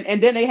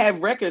 and then they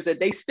have records that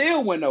they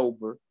still went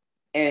over,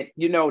 and,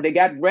 you know, they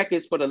got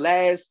records for the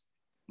last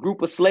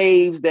group of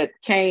slaves that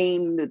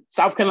came to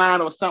South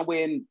Carolina or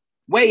somewhere, and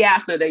way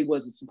after they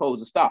wasn't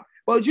supposed to stop.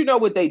 But you know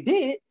what they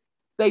did?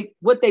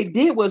 What they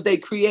did was they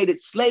created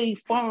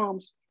slave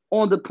farms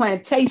on the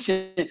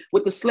plantation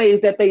with the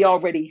slaves that they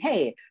already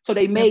had. So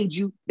they made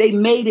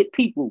it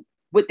people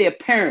with their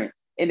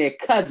parents and their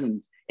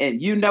cousins.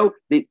 And, you know,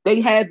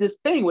 they had this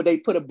thing where they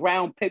put a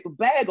brown paper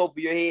bag over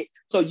your head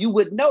so you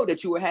would know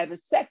that you were having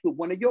sex with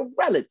one of your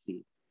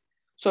relatives.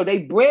 So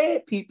they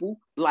bred people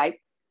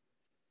like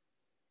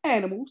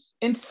animals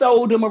and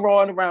sold them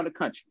around the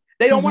country.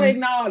 They don't want to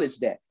acknowledge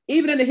that.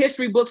 Even in the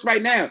history books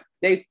right now,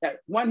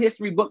 one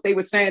history book, they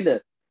were saying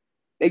that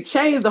they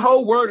changed the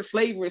whole word of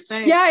slavery,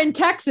 saying, yeah, in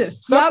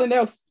Texas, something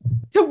else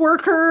to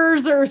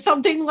workers or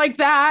something like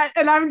that.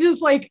 And I'm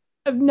just like,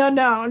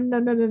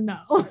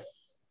 no.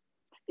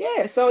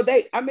 Yeah. So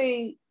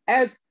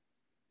as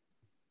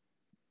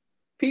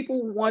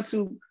people want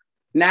to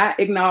not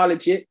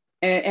acknowledge it,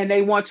 and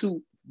they want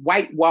to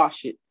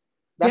whitewash it.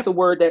 That's a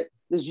word that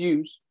is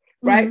used,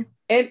 right?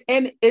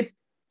 And it,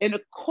 in a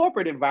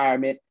corporate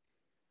environment,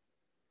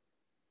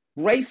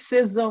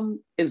 racism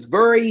is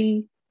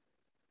very,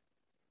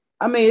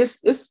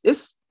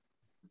 it's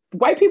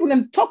white people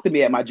didn't talk to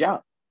me at my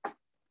job.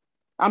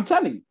 I'm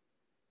telling you,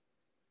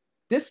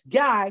 this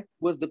guy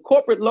was the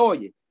corporate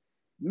lawyer.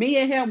 Me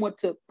and him went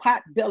to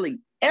Potbelly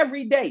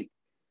every day.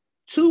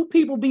 2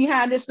 people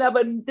behind this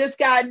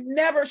guy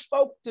never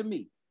spoke to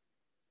me.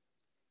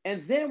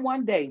 And then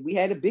one day we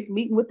had a big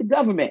meeting with the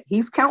government.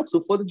 He's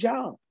counsel for the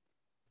job.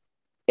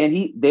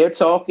 And they're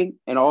talking,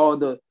 and all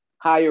the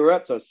higher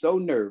ups are so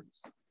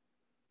nervous.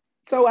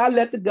 So I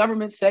let the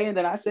government say, and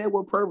then I said,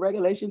 well, per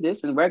regulation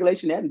this and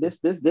regulation that and this,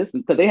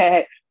 because they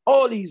had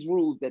all these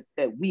rules that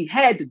we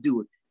had to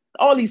do it,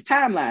 all these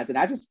timelines, and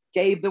I just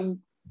gave them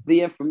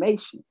the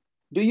information.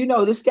 Do you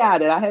know this guy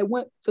that I had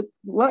went to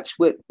lunch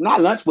with, not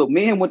lunch with,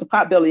 me and went to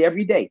Potbelly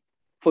every day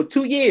for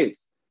 2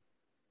 years.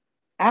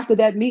 After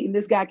that meeting,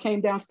 this guy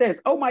came downstairs.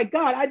 Oh my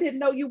God, I didn't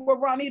know you were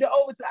Ronita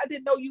Overton. I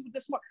didn't know you were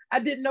this smart. I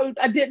didn't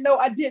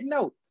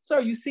know. Sir,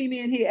 you see me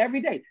in here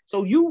every day.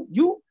 So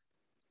you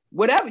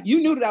whatever,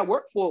 you knew that I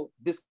worked for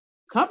this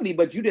company,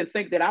 but you didn't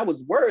think that I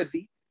was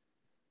worthy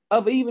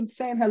of even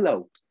saying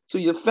hello to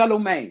your fellow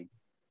man.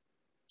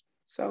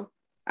 So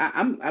that's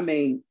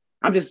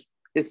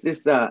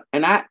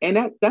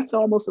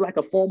almost like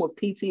a form of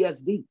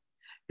PTSD,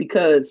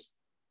 because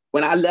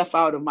when I left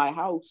out of my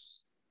house,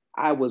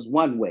 I was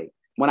one way.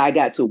 When I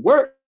got to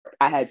work,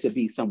 I had to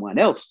be someone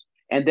else.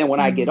 And then when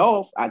I get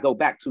off, I go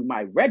back to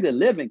my regular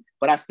living,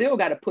 but I still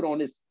got to put on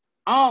this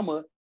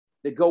armor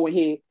to go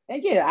ahead.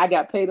 And yeah, I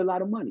got paid a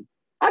lot of money.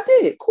 I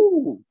did,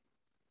 cool.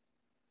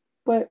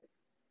 But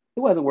it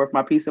wasn't worth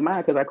my peace of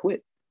mind because I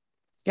quit.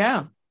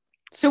 Yeah.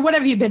 So what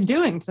have you been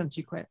doing since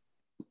you quit?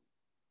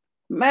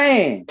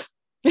 Man,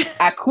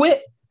 I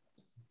quit,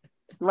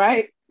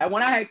 right? And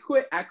when I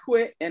quit,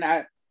 and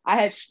I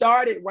had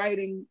started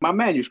writing my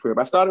manuscript.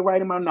 I started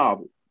writing my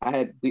novel. I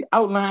had the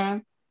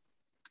outline,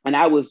 and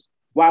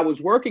while I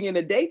was working in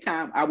the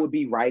daytime, I would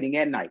be writing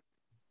at night,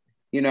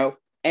 you know?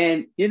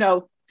 And, you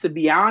know, to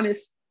be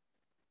honest,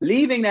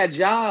 leaving that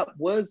job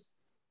was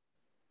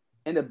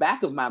in the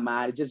back of my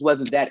mind. It just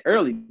wasn't that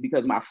early,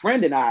 because my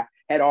friend and I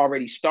had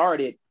already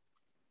started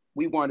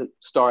a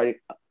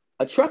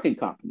trucking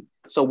company.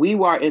 So we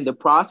were in the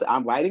process.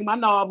 I'm writing my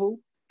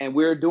novel, and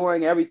we're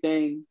doing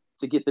everything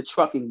to get the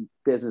trucking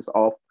business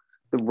off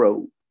the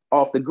road,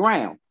 off the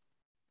ground.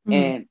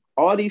 And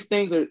all these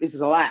things this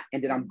is a lot.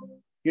 And then I'm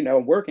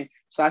working.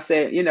 So I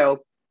said,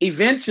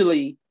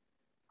 eventually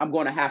I'm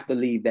going to have to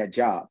leave that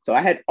job. So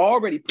I had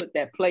already put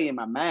that play in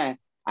my mind.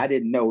 I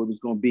didn't know it was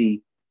going to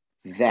be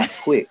that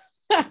quick,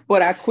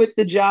 but I quit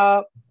the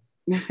job.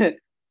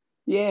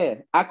 Yeah,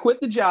 I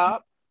quit the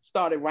job,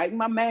 started writing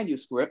my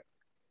manuscript.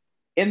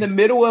 In the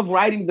middle of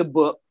writing the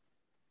book,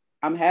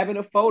 I'm having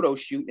a photo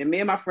shoot, and me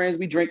and my friends,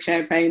 we drink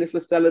champagne. It's a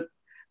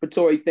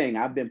celebratory thing.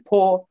 I've been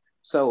poor,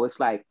 so it's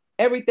like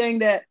everything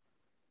that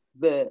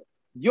the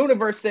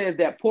universe says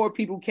that poor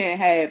people can't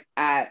have,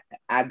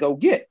 I go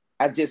get.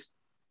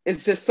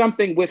 It's just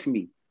something with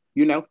me,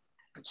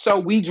 So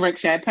we drink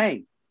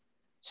champagne.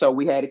 So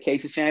we had a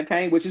case of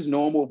champagne, which is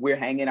normal if we're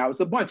hanging out. It's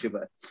a bunch of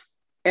us.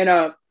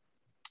 And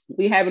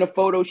we having a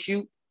photo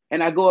shoot,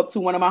 and I go up to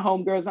one of my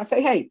homegirls and I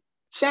say, hey,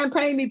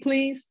 champagne me,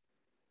 please.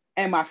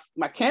 And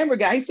my camera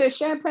guy, he said,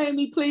 champagne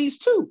me, please,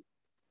 too.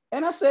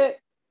 And I said,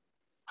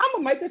 I'm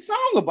going to make a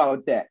song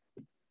about that.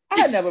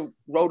 I had never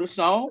wrote a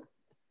song.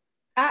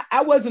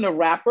 I wasn't a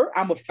rapper.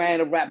 I'm a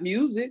fan of rap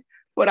music.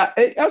 But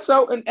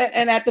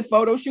and at the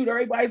photo shoot,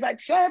 everybody's like,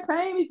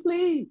 champagne me,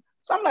 please.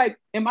 So I'm like,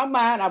 in my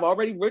mind, I've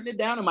already written it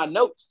down in my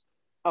notes.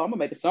 Oh, I'm gonna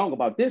make a song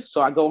about this.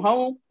 So I go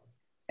home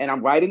and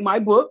I'm writing my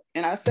book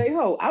and I say,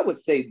 oh, I would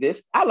say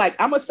this. I'm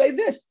gonna say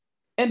this.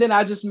 And then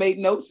I just made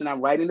notes and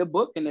I'm writing the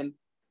book. And then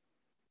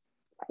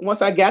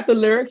once I got the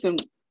lyrics and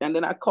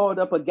then I called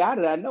up a guy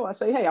that I know, I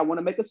say, hey, I want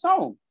to make a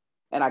song.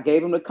 And I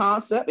gave him the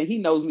concept and he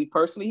knows me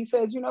personally. He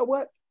says, you know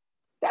what?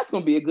 That's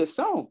going to be a good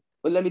song.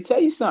 But let me tell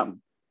you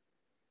something.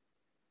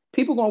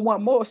 People going to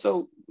want more.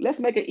 So let's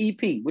make an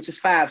EP, which is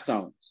 5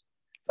 songs.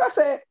 I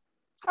said,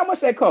 how much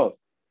that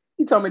cost?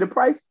 He told me the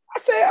price. I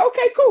said,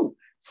 okay, cool.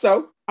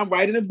 So I'm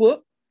writing a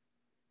book.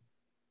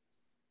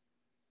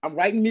 I'm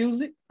writing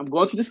music. I'm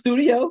going to the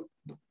studio.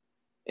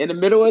 In the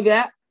middle of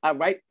that, I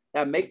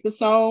make the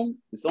song.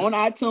 It's on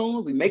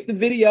iTunes. We make the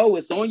video.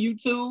 It's on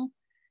YouTube.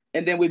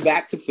 And then we're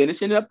back to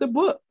finishing up the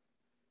book.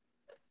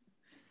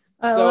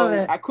 I love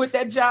it. I quit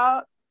that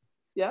job.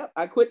 Yeah,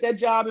 I quit that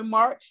job in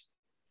March.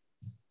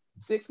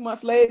 6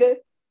 months later,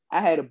 I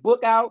had a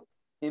book out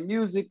and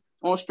music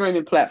on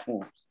streaming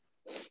platforms.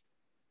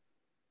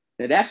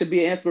 Now that should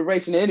be an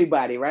inspiration to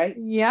anybody, right?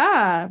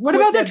 Yeah. What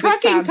about the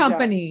trucking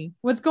company? Job.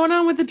 What's going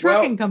on with the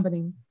trucking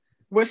company?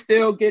 We're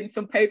still getting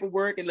some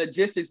paperwork and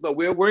logistics, but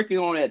we're working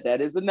on it.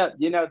 That is enough.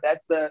 You know,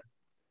 it's a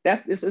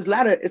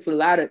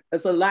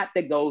lot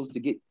that goes to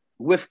get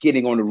with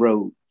getting on the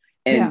road.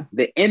 And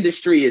the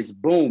industry is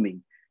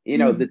booming. You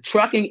know, the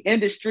trucking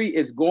industry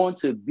is going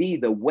to be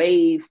the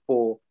wave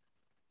for,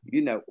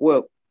 for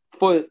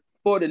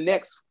the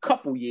next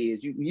couple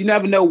years. You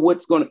never know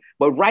what's going to,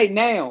 but right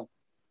now,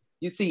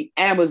 you see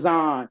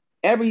Amazon,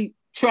 every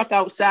truck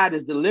outside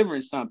is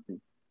delivering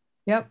something.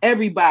 Yep.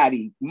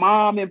 Everybody,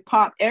 mom and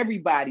pop,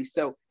 everybody.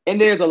 So,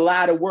 and there's a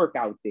lot of work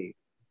out there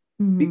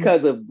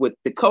because of with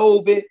the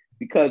COVID,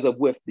 because of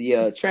with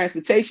the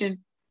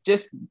transportation,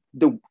 just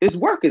this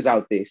work is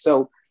out there.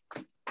 So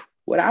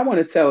what I want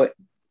to tell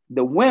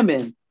the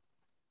women,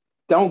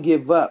 don't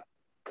give up,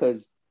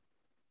 because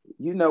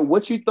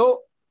what you thought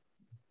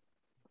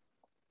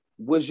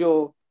was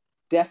your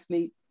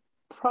destiny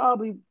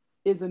probably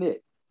isn't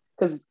it.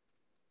 Because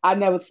I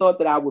never thought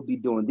that I would be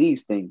doing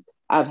these things.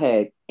 I've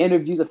had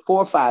interviews, 4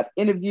 or 5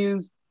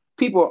 interviews.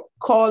 People are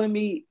calling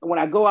me when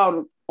I go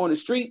out on the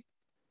street.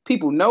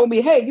 People know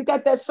me. Hey, you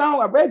got that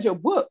song? I read your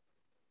book.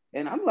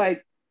 And I'm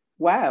like,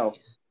 wow.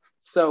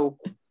 So,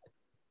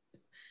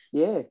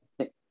 yeah.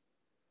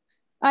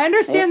 I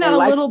understand that a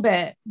little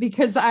bit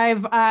because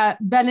I've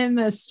been in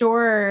the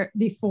store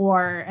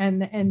before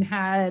and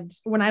had,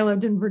 when I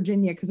lived in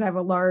Virginia, because I have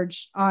a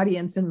large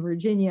audience in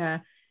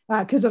Virginia,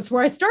 because that's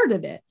where I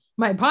started it.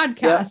 My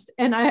podcast. Yep.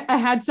 And I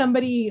had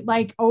somebody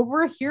like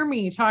overhear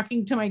me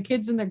talking to my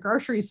kids in the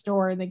grocery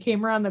store, and they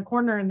came around the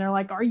corner and they're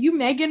like, are you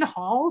Megan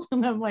Hall?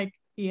 And I'm like,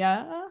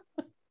 yeah.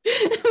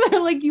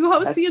 They're like, you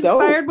host the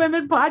Inspired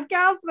Women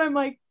podcast? And I'm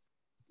like,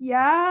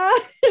 yeah.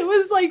 It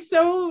was like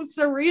so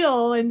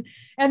surreal.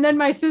 And then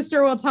my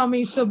sister will tell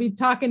me, she'll be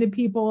talking to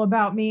people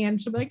about me and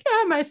she'll be like,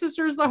 yeah, my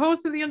sister is the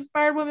host of the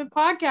Inspired Women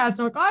podcast. And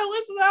I'm like, I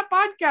listen to that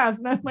podcast.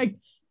 And I'm like,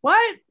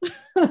 what?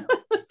 Yeah.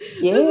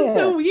 This is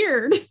so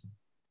weird.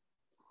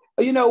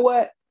 You know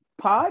what?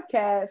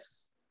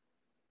 Podcasts,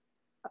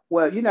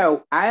 well,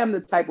 I am the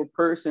type of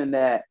person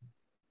that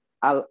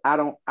I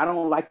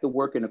don't like to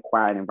work in a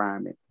quiet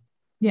environment.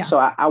 Yeah. So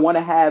I want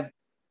to have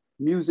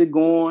music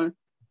on,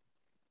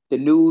 the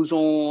news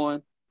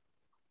on.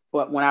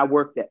 But when I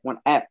worked at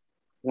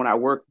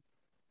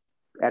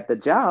the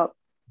job,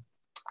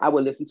 I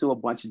would listen to a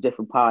bunch of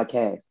different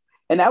podcasts.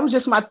 And that was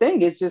just my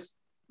thing. It's just,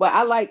 but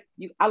I like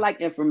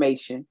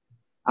information.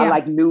 Yeah. I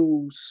like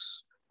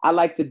news. I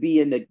like to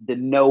be in the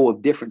know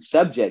of different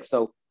subjects.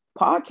 So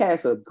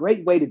podcasts are a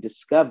great way to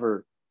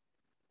discover.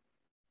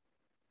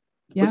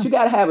 Yeah. But you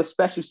got to have a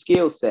special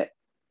skill set,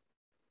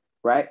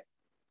 right?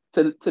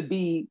 To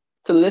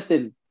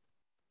listen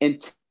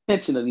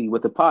intentionally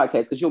with the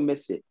podcast, because you'll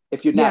miss it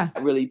if you're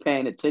not really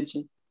paying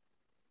attention.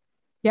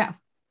 Yeah.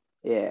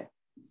 Yeah.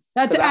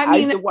 That's,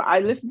 I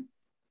listen.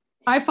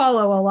 I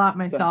follow a lot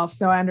myself,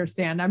 so I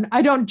understand.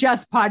 I don't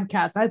just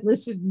podcast. I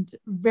listened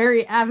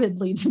very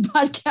avidly to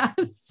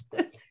podcasts.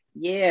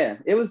 Yeah,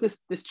 it was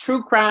this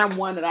true crime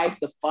one that I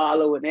used to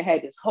follow, and they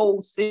had this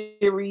whole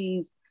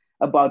series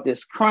about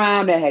this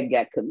crime that had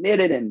got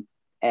committed in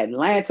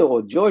Atlanta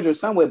or Georgia or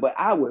somewhere. But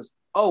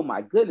oh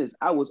my goodness,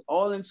 I was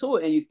all into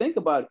it. And you think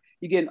about it,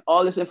 you're getting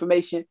all this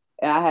information,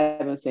 and I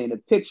haven't seen a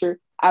picture.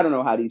 I don't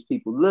know how these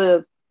people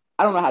live.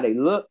 I don't know how they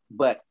look,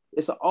 but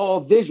it's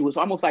all visual. It's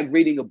almost like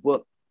reading a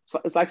book. So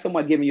it's like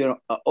someone giving you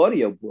an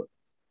audio book.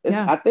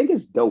 I think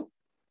it's dope.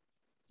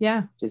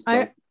 Yeah. Just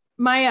dope.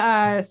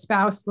 My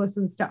spouse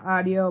listens to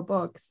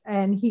audiobooks,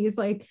 and he's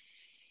like,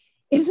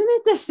 isn't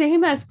it the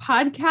same as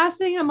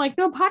podcasting? I'm like,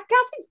 no,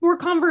 podcasting's more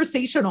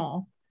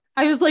conversational.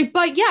 I was like,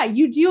 but yeah,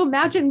 do you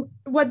imagine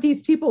what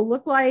these people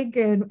look like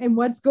and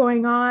what's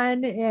going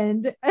on?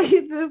 And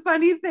the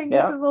funny thing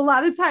is a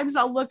lot of times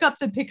I'll look up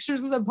the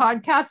pictures of the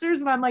podcasters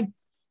and I'm like,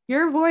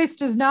 your voice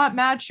does not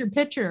match your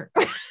picture.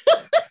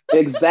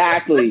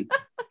 Exactly.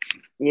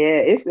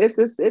 Yeah,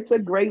 it's a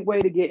great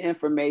way to get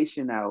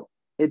information out.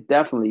 It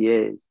definitely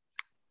is.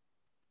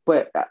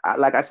 But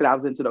like I said, I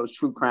was into those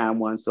true crime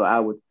ones. So I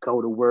would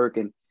go to work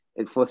and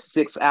for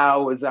 6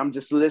 hours, I'm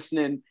just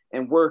listening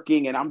and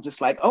working. And I'm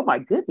just like, oh my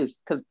goodness.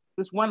 Because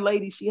this one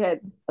lady, she had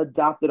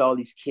adopted all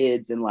these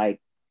kids in like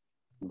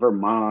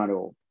Vermont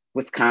or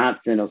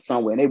Wisconsin or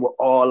somewhere. And they were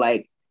all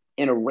like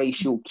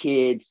interracial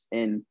kids.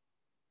 And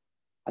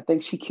I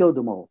think she killed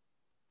them all.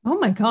 Oh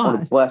my On a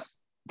God. bus,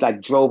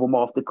 like drove them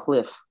off the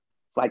cliff.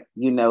 Like,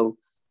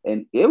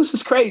 and it was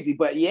just crazy.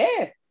 But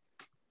yeah.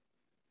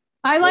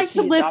 I like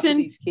to listen.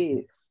 These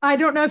kids. I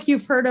don't know if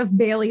you've heard of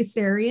Bailey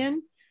Sarian,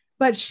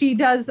 but she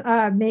does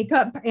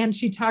makeup and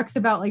she talks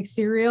about like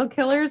serial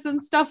killers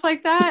and stuff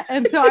like that.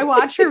 And so I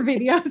watch her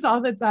videos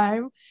all the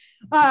time.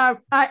 I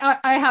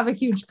have a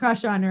huge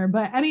crush on her,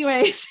 but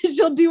anyways,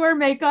 she'll do her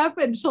makeup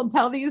and she'll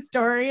tell these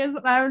stories.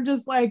 And I'm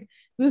just like,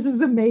 this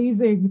is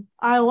amazing.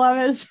 I love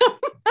it so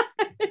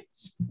much.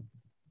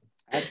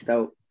 That's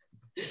dope.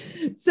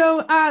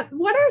 So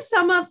what are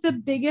some of the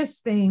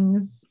biggest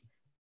things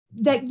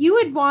that you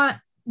would want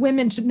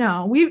women to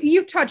know?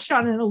 You've touched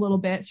on it a little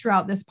bit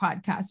throughout this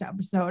podcast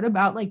episode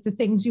about like the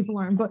things you've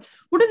learned, but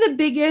what are the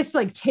biggest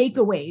like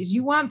takeaways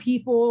you want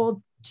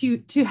people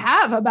to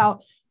have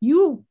about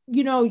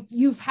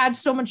you've had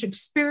so much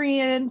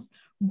experience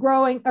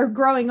growing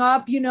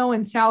up,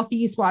 in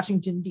Southeast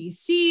Washington,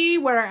 D.C.,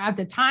 where at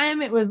the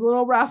time it was a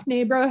little rough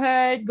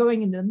neighborhood,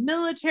 going into the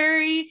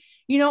military,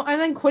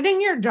 and then quitting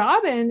your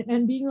job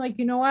and being like,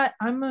 you know what,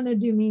 I'm going to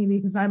do me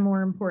because I'm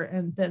more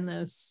important than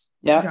this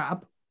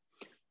job.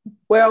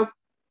 Well,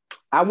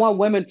 I want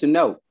women to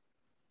know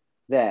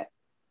that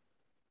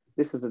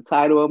this is the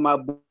title of my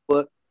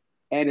book,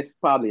 and it's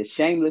probably a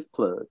shameless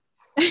plug.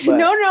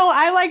 No,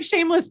 I like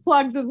shameless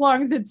plugs as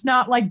long as it's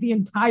not like the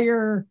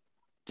entire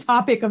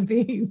topic of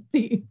the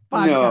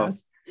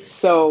podcast. No.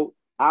 So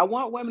I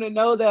want women to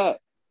know that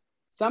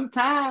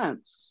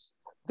sometimes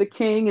the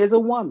king is a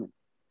woman,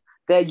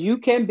 that you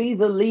can be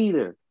the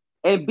leader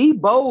and be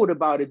bold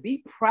about it.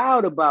 Be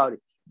proud about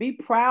it. Be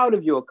proud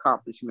of your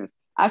accomplishments.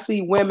 I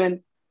see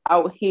women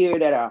out here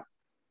that are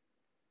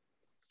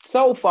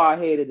so far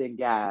ahead than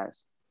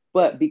guys,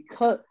 but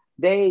because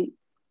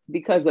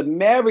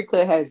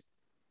America has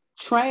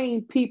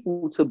trained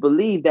people to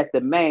believe that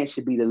the man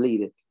should be the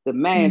leader, the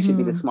man should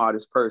be the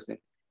smartest person,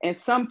 and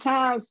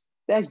sometimes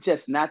that's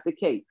just not the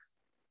case.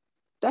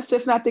 That's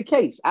just not the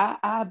case.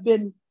 I've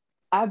been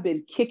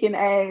kicking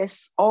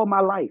ass all my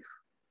life,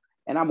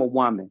 and I'm a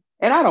woman,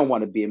 and I don't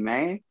want to be a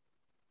man.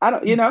 I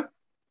don't,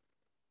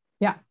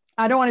 Yeah,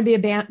 I don't want to be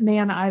a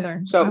man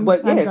either. So, I don't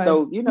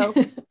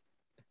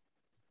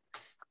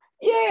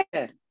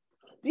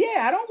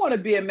want to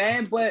be a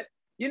man, but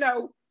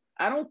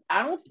I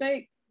don't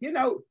think,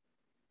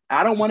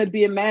 I don't want to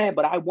be a man,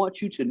 but I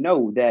want you to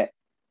know that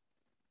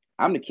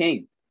I'm the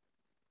king.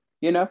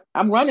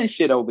 I'm running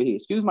shit over here.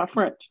 Excuse my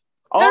French.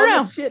 All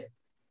this shit.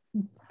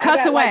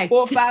 Cuss away. Like 4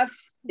 or 5.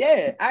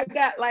 Yeah, I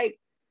got like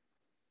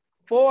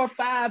 4 or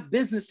 5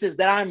 businesses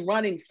that I'm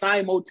running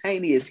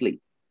simultaneously.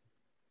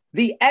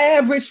 The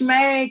average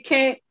man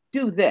can't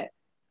do that.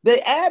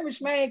 The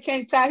average man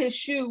can't tie his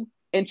shoe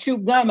and chew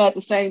gum at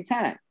the same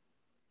time.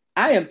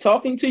 I am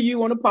talking to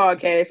you on a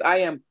podcast. I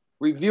am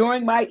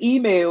reviewing my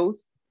emails,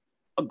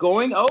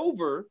 going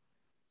over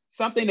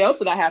something else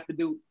that I have to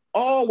do,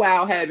 all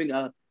while having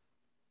a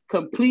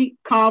complete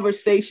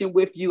conversation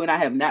with you, and I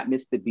have not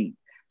missed a beat.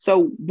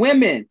 So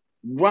women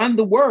run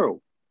the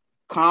world.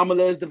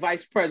 Kamala is the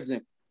vice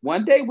president.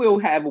 One day we'll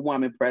have a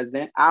woman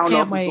president. I don't know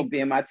if it's going to be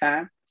in my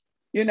time.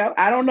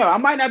 I don't know. I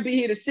might not be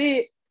here to see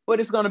it, but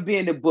it's going to be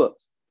in the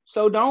books.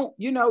 So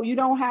you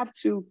don't have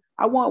to.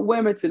 I want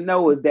women to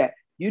know is that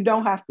you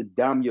don't have to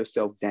dumb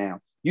yourself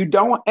down. You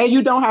don't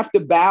have to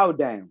bow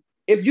down.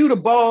 If you the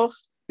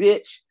boss,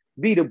 bitch,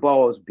 be the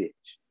boss, bitch.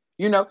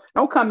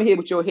 Don't come in here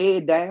with your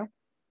head down.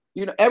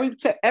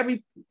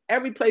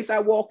 Every place I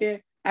walk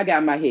in, I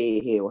got my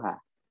head held high.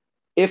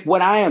 If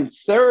what I am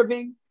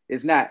serving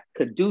is not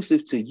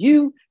conducive to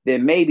you,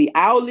 then maybe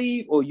I'll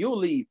leave or you'll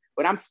leave.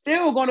 But I'm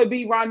still going to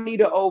be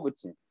Ronita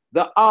Overton,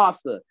 the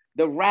author,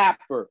 the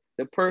rapper,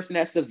 the person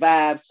that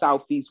survived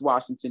Southeast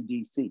Washington,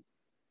 D.C.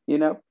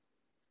 And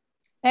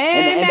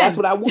that's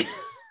what I want.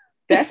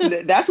 That's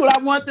what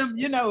I want them.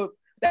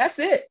 That's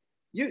it.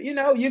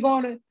 You're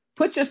going to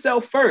put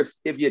yourself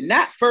first. If you're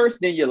not first,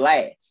 then you're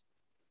last.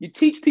 You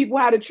teach people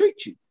how to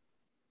treat you.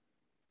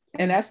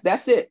 And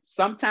that's it.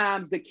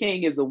 Sometimes the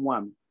king is a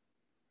woman.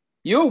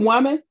 You're a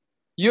woman.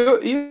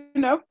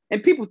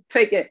 And people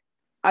take it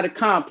out of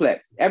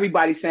complex.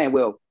 Everybody's saying,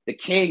 well, the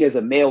king is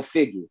a male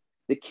figure.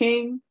 The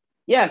king,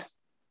 yes.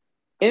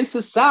 In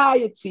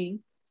society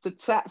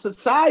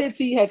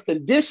has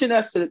conditioned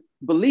us to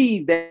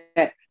believe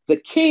that the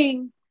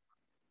king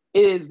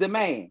is the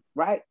man,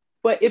 right?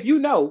 But if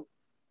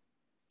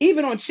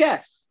even on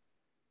chess,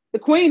 the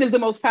queen is the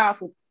most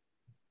powerful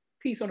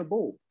piece on the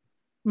board,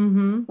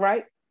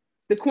 right?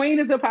 The queen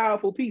is the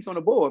powerful piece on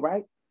the board,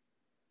 right?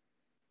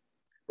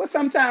 But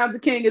sometimes the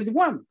king is a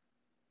woman.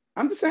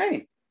 I'm just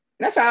saying.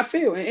 That's how I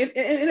feel. And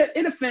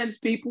it offends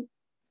people.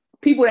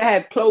 People that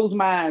have closed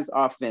minds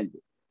are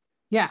offended.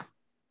 Yeah.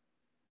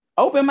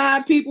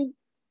 Open-minded people,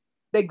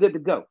 they good to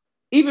go.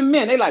 Even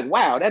men, they like,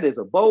 wow, that is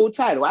a bold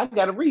title. I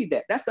got to read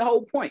that. That's the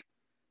whole point.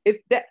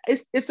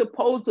 It's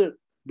supposed to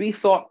be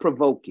thought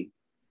provoking.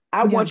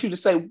 I want you to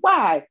say,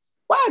 why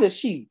does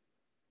she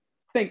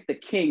think the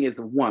king is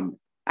a woman?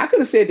 I could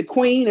have said the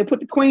queen and put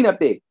the queen up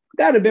there.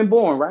 That'd have been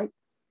boring, right?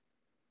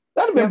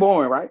 That'd have been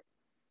boring, right?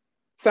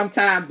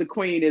 Sometimes the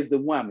queen is the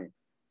woman.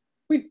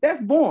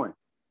 That's boring.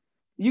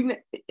 You're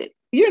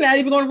not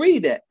even going to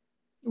read that.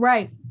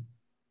 Right.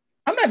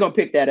 I'm not going to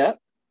pick that up.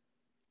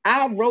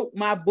 I wrote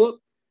my book.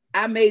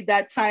 I made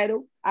that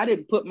title. I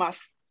didn't put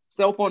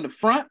myself on the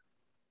front.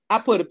 I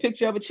put a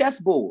picture of a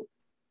chessboard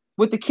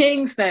with the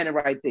king standing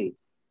right there.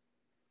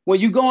 When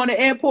you go on the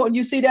airport and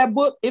you see that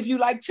book, if you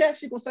like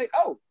chess, you're going to say,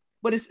 oh,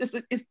 but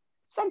it's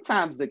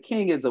sometimes the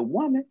king is a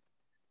woman.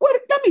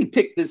 Let me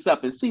pick this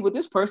up and see what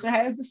this person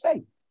has to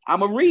say.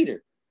 I'm a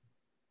reader.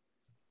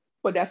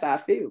 But that's how I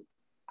feel.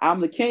 I'm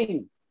the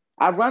king.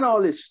 I run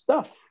all this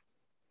stuff.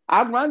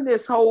 I run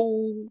this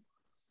whole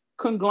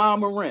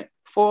conglomerate,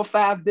 4 or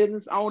 5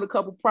 business, own a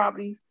couple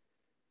properties.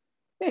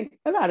 Man,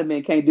 a lot of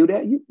men can't do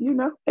that, you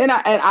know. And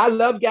I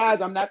love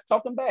guys. I'm not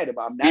talking bad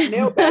about. I'm not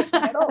nail bashing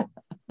at all.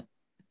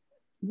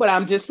 But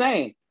I'm just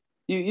saying,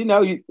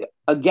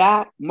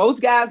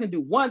 most guys can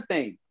do one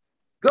thing: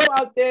 go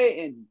out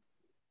there and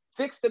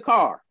fix the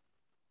car.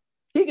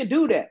 He can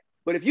do that.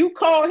 But if you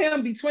call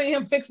him between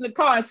him fixing the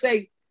car and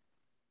say,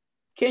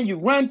 can you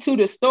run to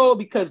the store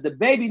because the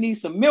baby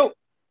needs some milk?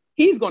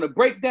 He's going to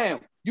break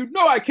down. You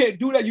know I can't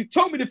do that. You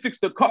told me to fix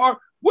the car.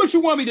 What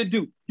you want me to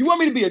do? You want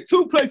me to be at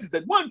 2 places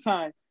at one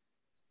time?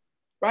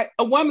 Right?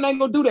 A woman ain't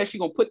going to do that. She's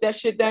going to put that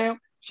shit down.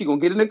 She's going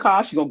to get in the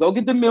car. She's going to go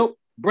get the milk,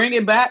 bring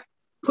it back,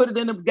 put it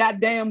in the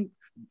goddamn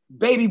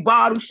baby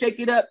bottle, shake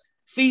it up,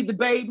 feed the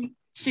baby.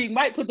 She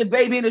might put the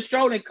baby in the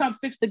stroller and come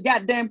fix the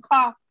goddamn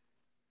car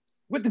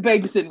with the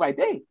baby sitting right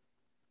there.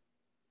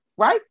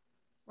 Right?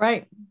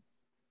 Right.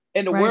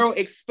 And the world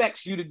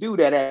expects you to do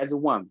that as a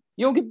woman.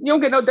 You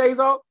don't get no days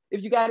off.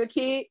 If you got a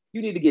kid,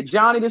 you need to get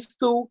Johnny to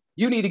school.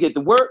 You need to get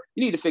to work.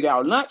 You need to figure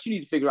out lunch. You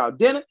need to figure out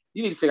dinner.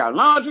 You need to figure out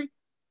laundry.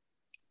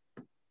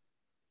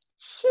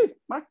 Shit,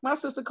 my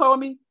sister called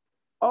me.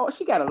 Oh,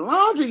 she got a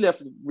laundry list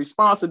of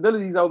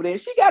responsibilities over there.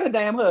 She got a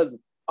damn husband.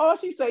 Oh,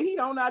 she say he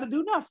don't know how to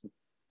do nothing.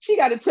 She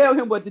got to tell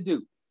him what to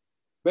do.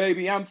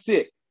 Baby, I'm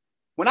sick.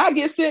 When I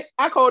get sick,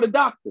 I call the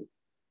doctor.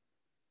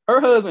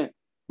 Her husband,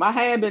 my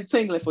hand been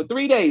tingling for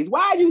 3 days.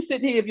 Why are you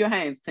sitting here if your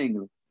hand's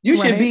tingling? You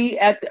should be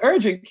at the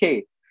urgent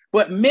care.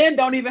 But men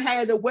don't even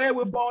have the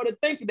wherewithal to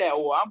think of that.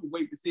 Oh, I'm going to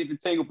wait to see if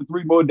it tingles for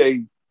 3 more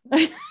days.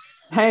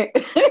 Right?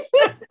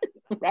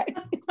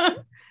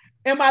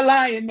 Am I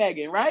lying,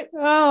 Megan? Right?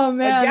 Oh,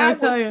 man. A guy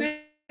will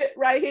sit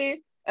right here.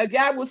 A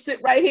guy will sit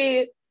right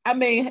here. I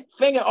mean,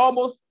 finger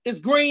almost is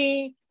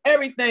green,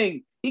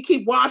 everything. He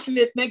keep washing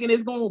it, thinking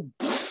it's going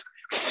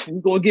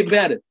to get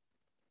better.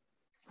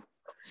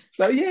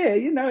 So, yeah,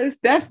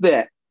 that's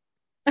that.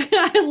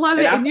 I love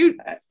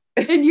it.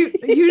 And you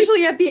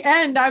usually at the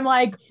end, I'm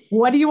like,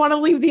 what do you want to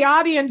leave the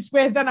audience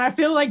with? And I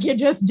feel like you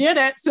just did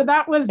it. So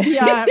that was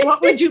the,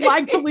 what would you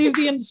like to leave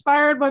the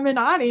Inspired Women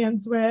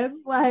audience with?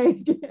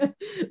 Like,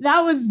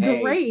 that was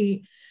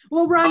great.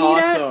 Well,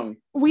 Ronita, awesome.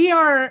 We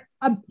are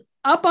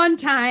up on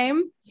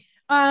time.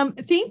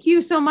 Thank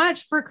you so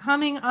much for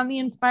coming on the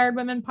Inspired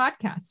Women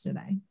podcast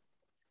today.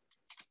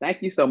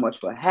 Thank you so much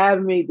for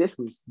having me. This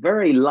was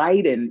very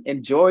light and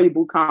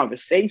enjoyable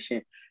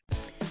conversation.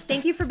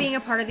 Thank you for being a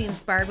part of the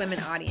Inspired Women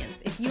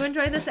audience. If you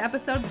enjoyed this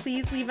episode,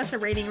 please leave us a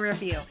rating and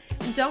review.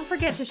 And don't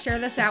forget to share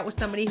this out with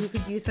somebody who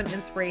could use some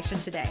inspiration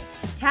today.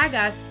 Tag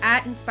us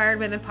at Inspired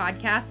Women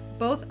Podcast,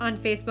 both on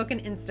Facebook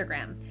and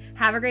Instagram.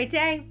 Have a great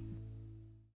day.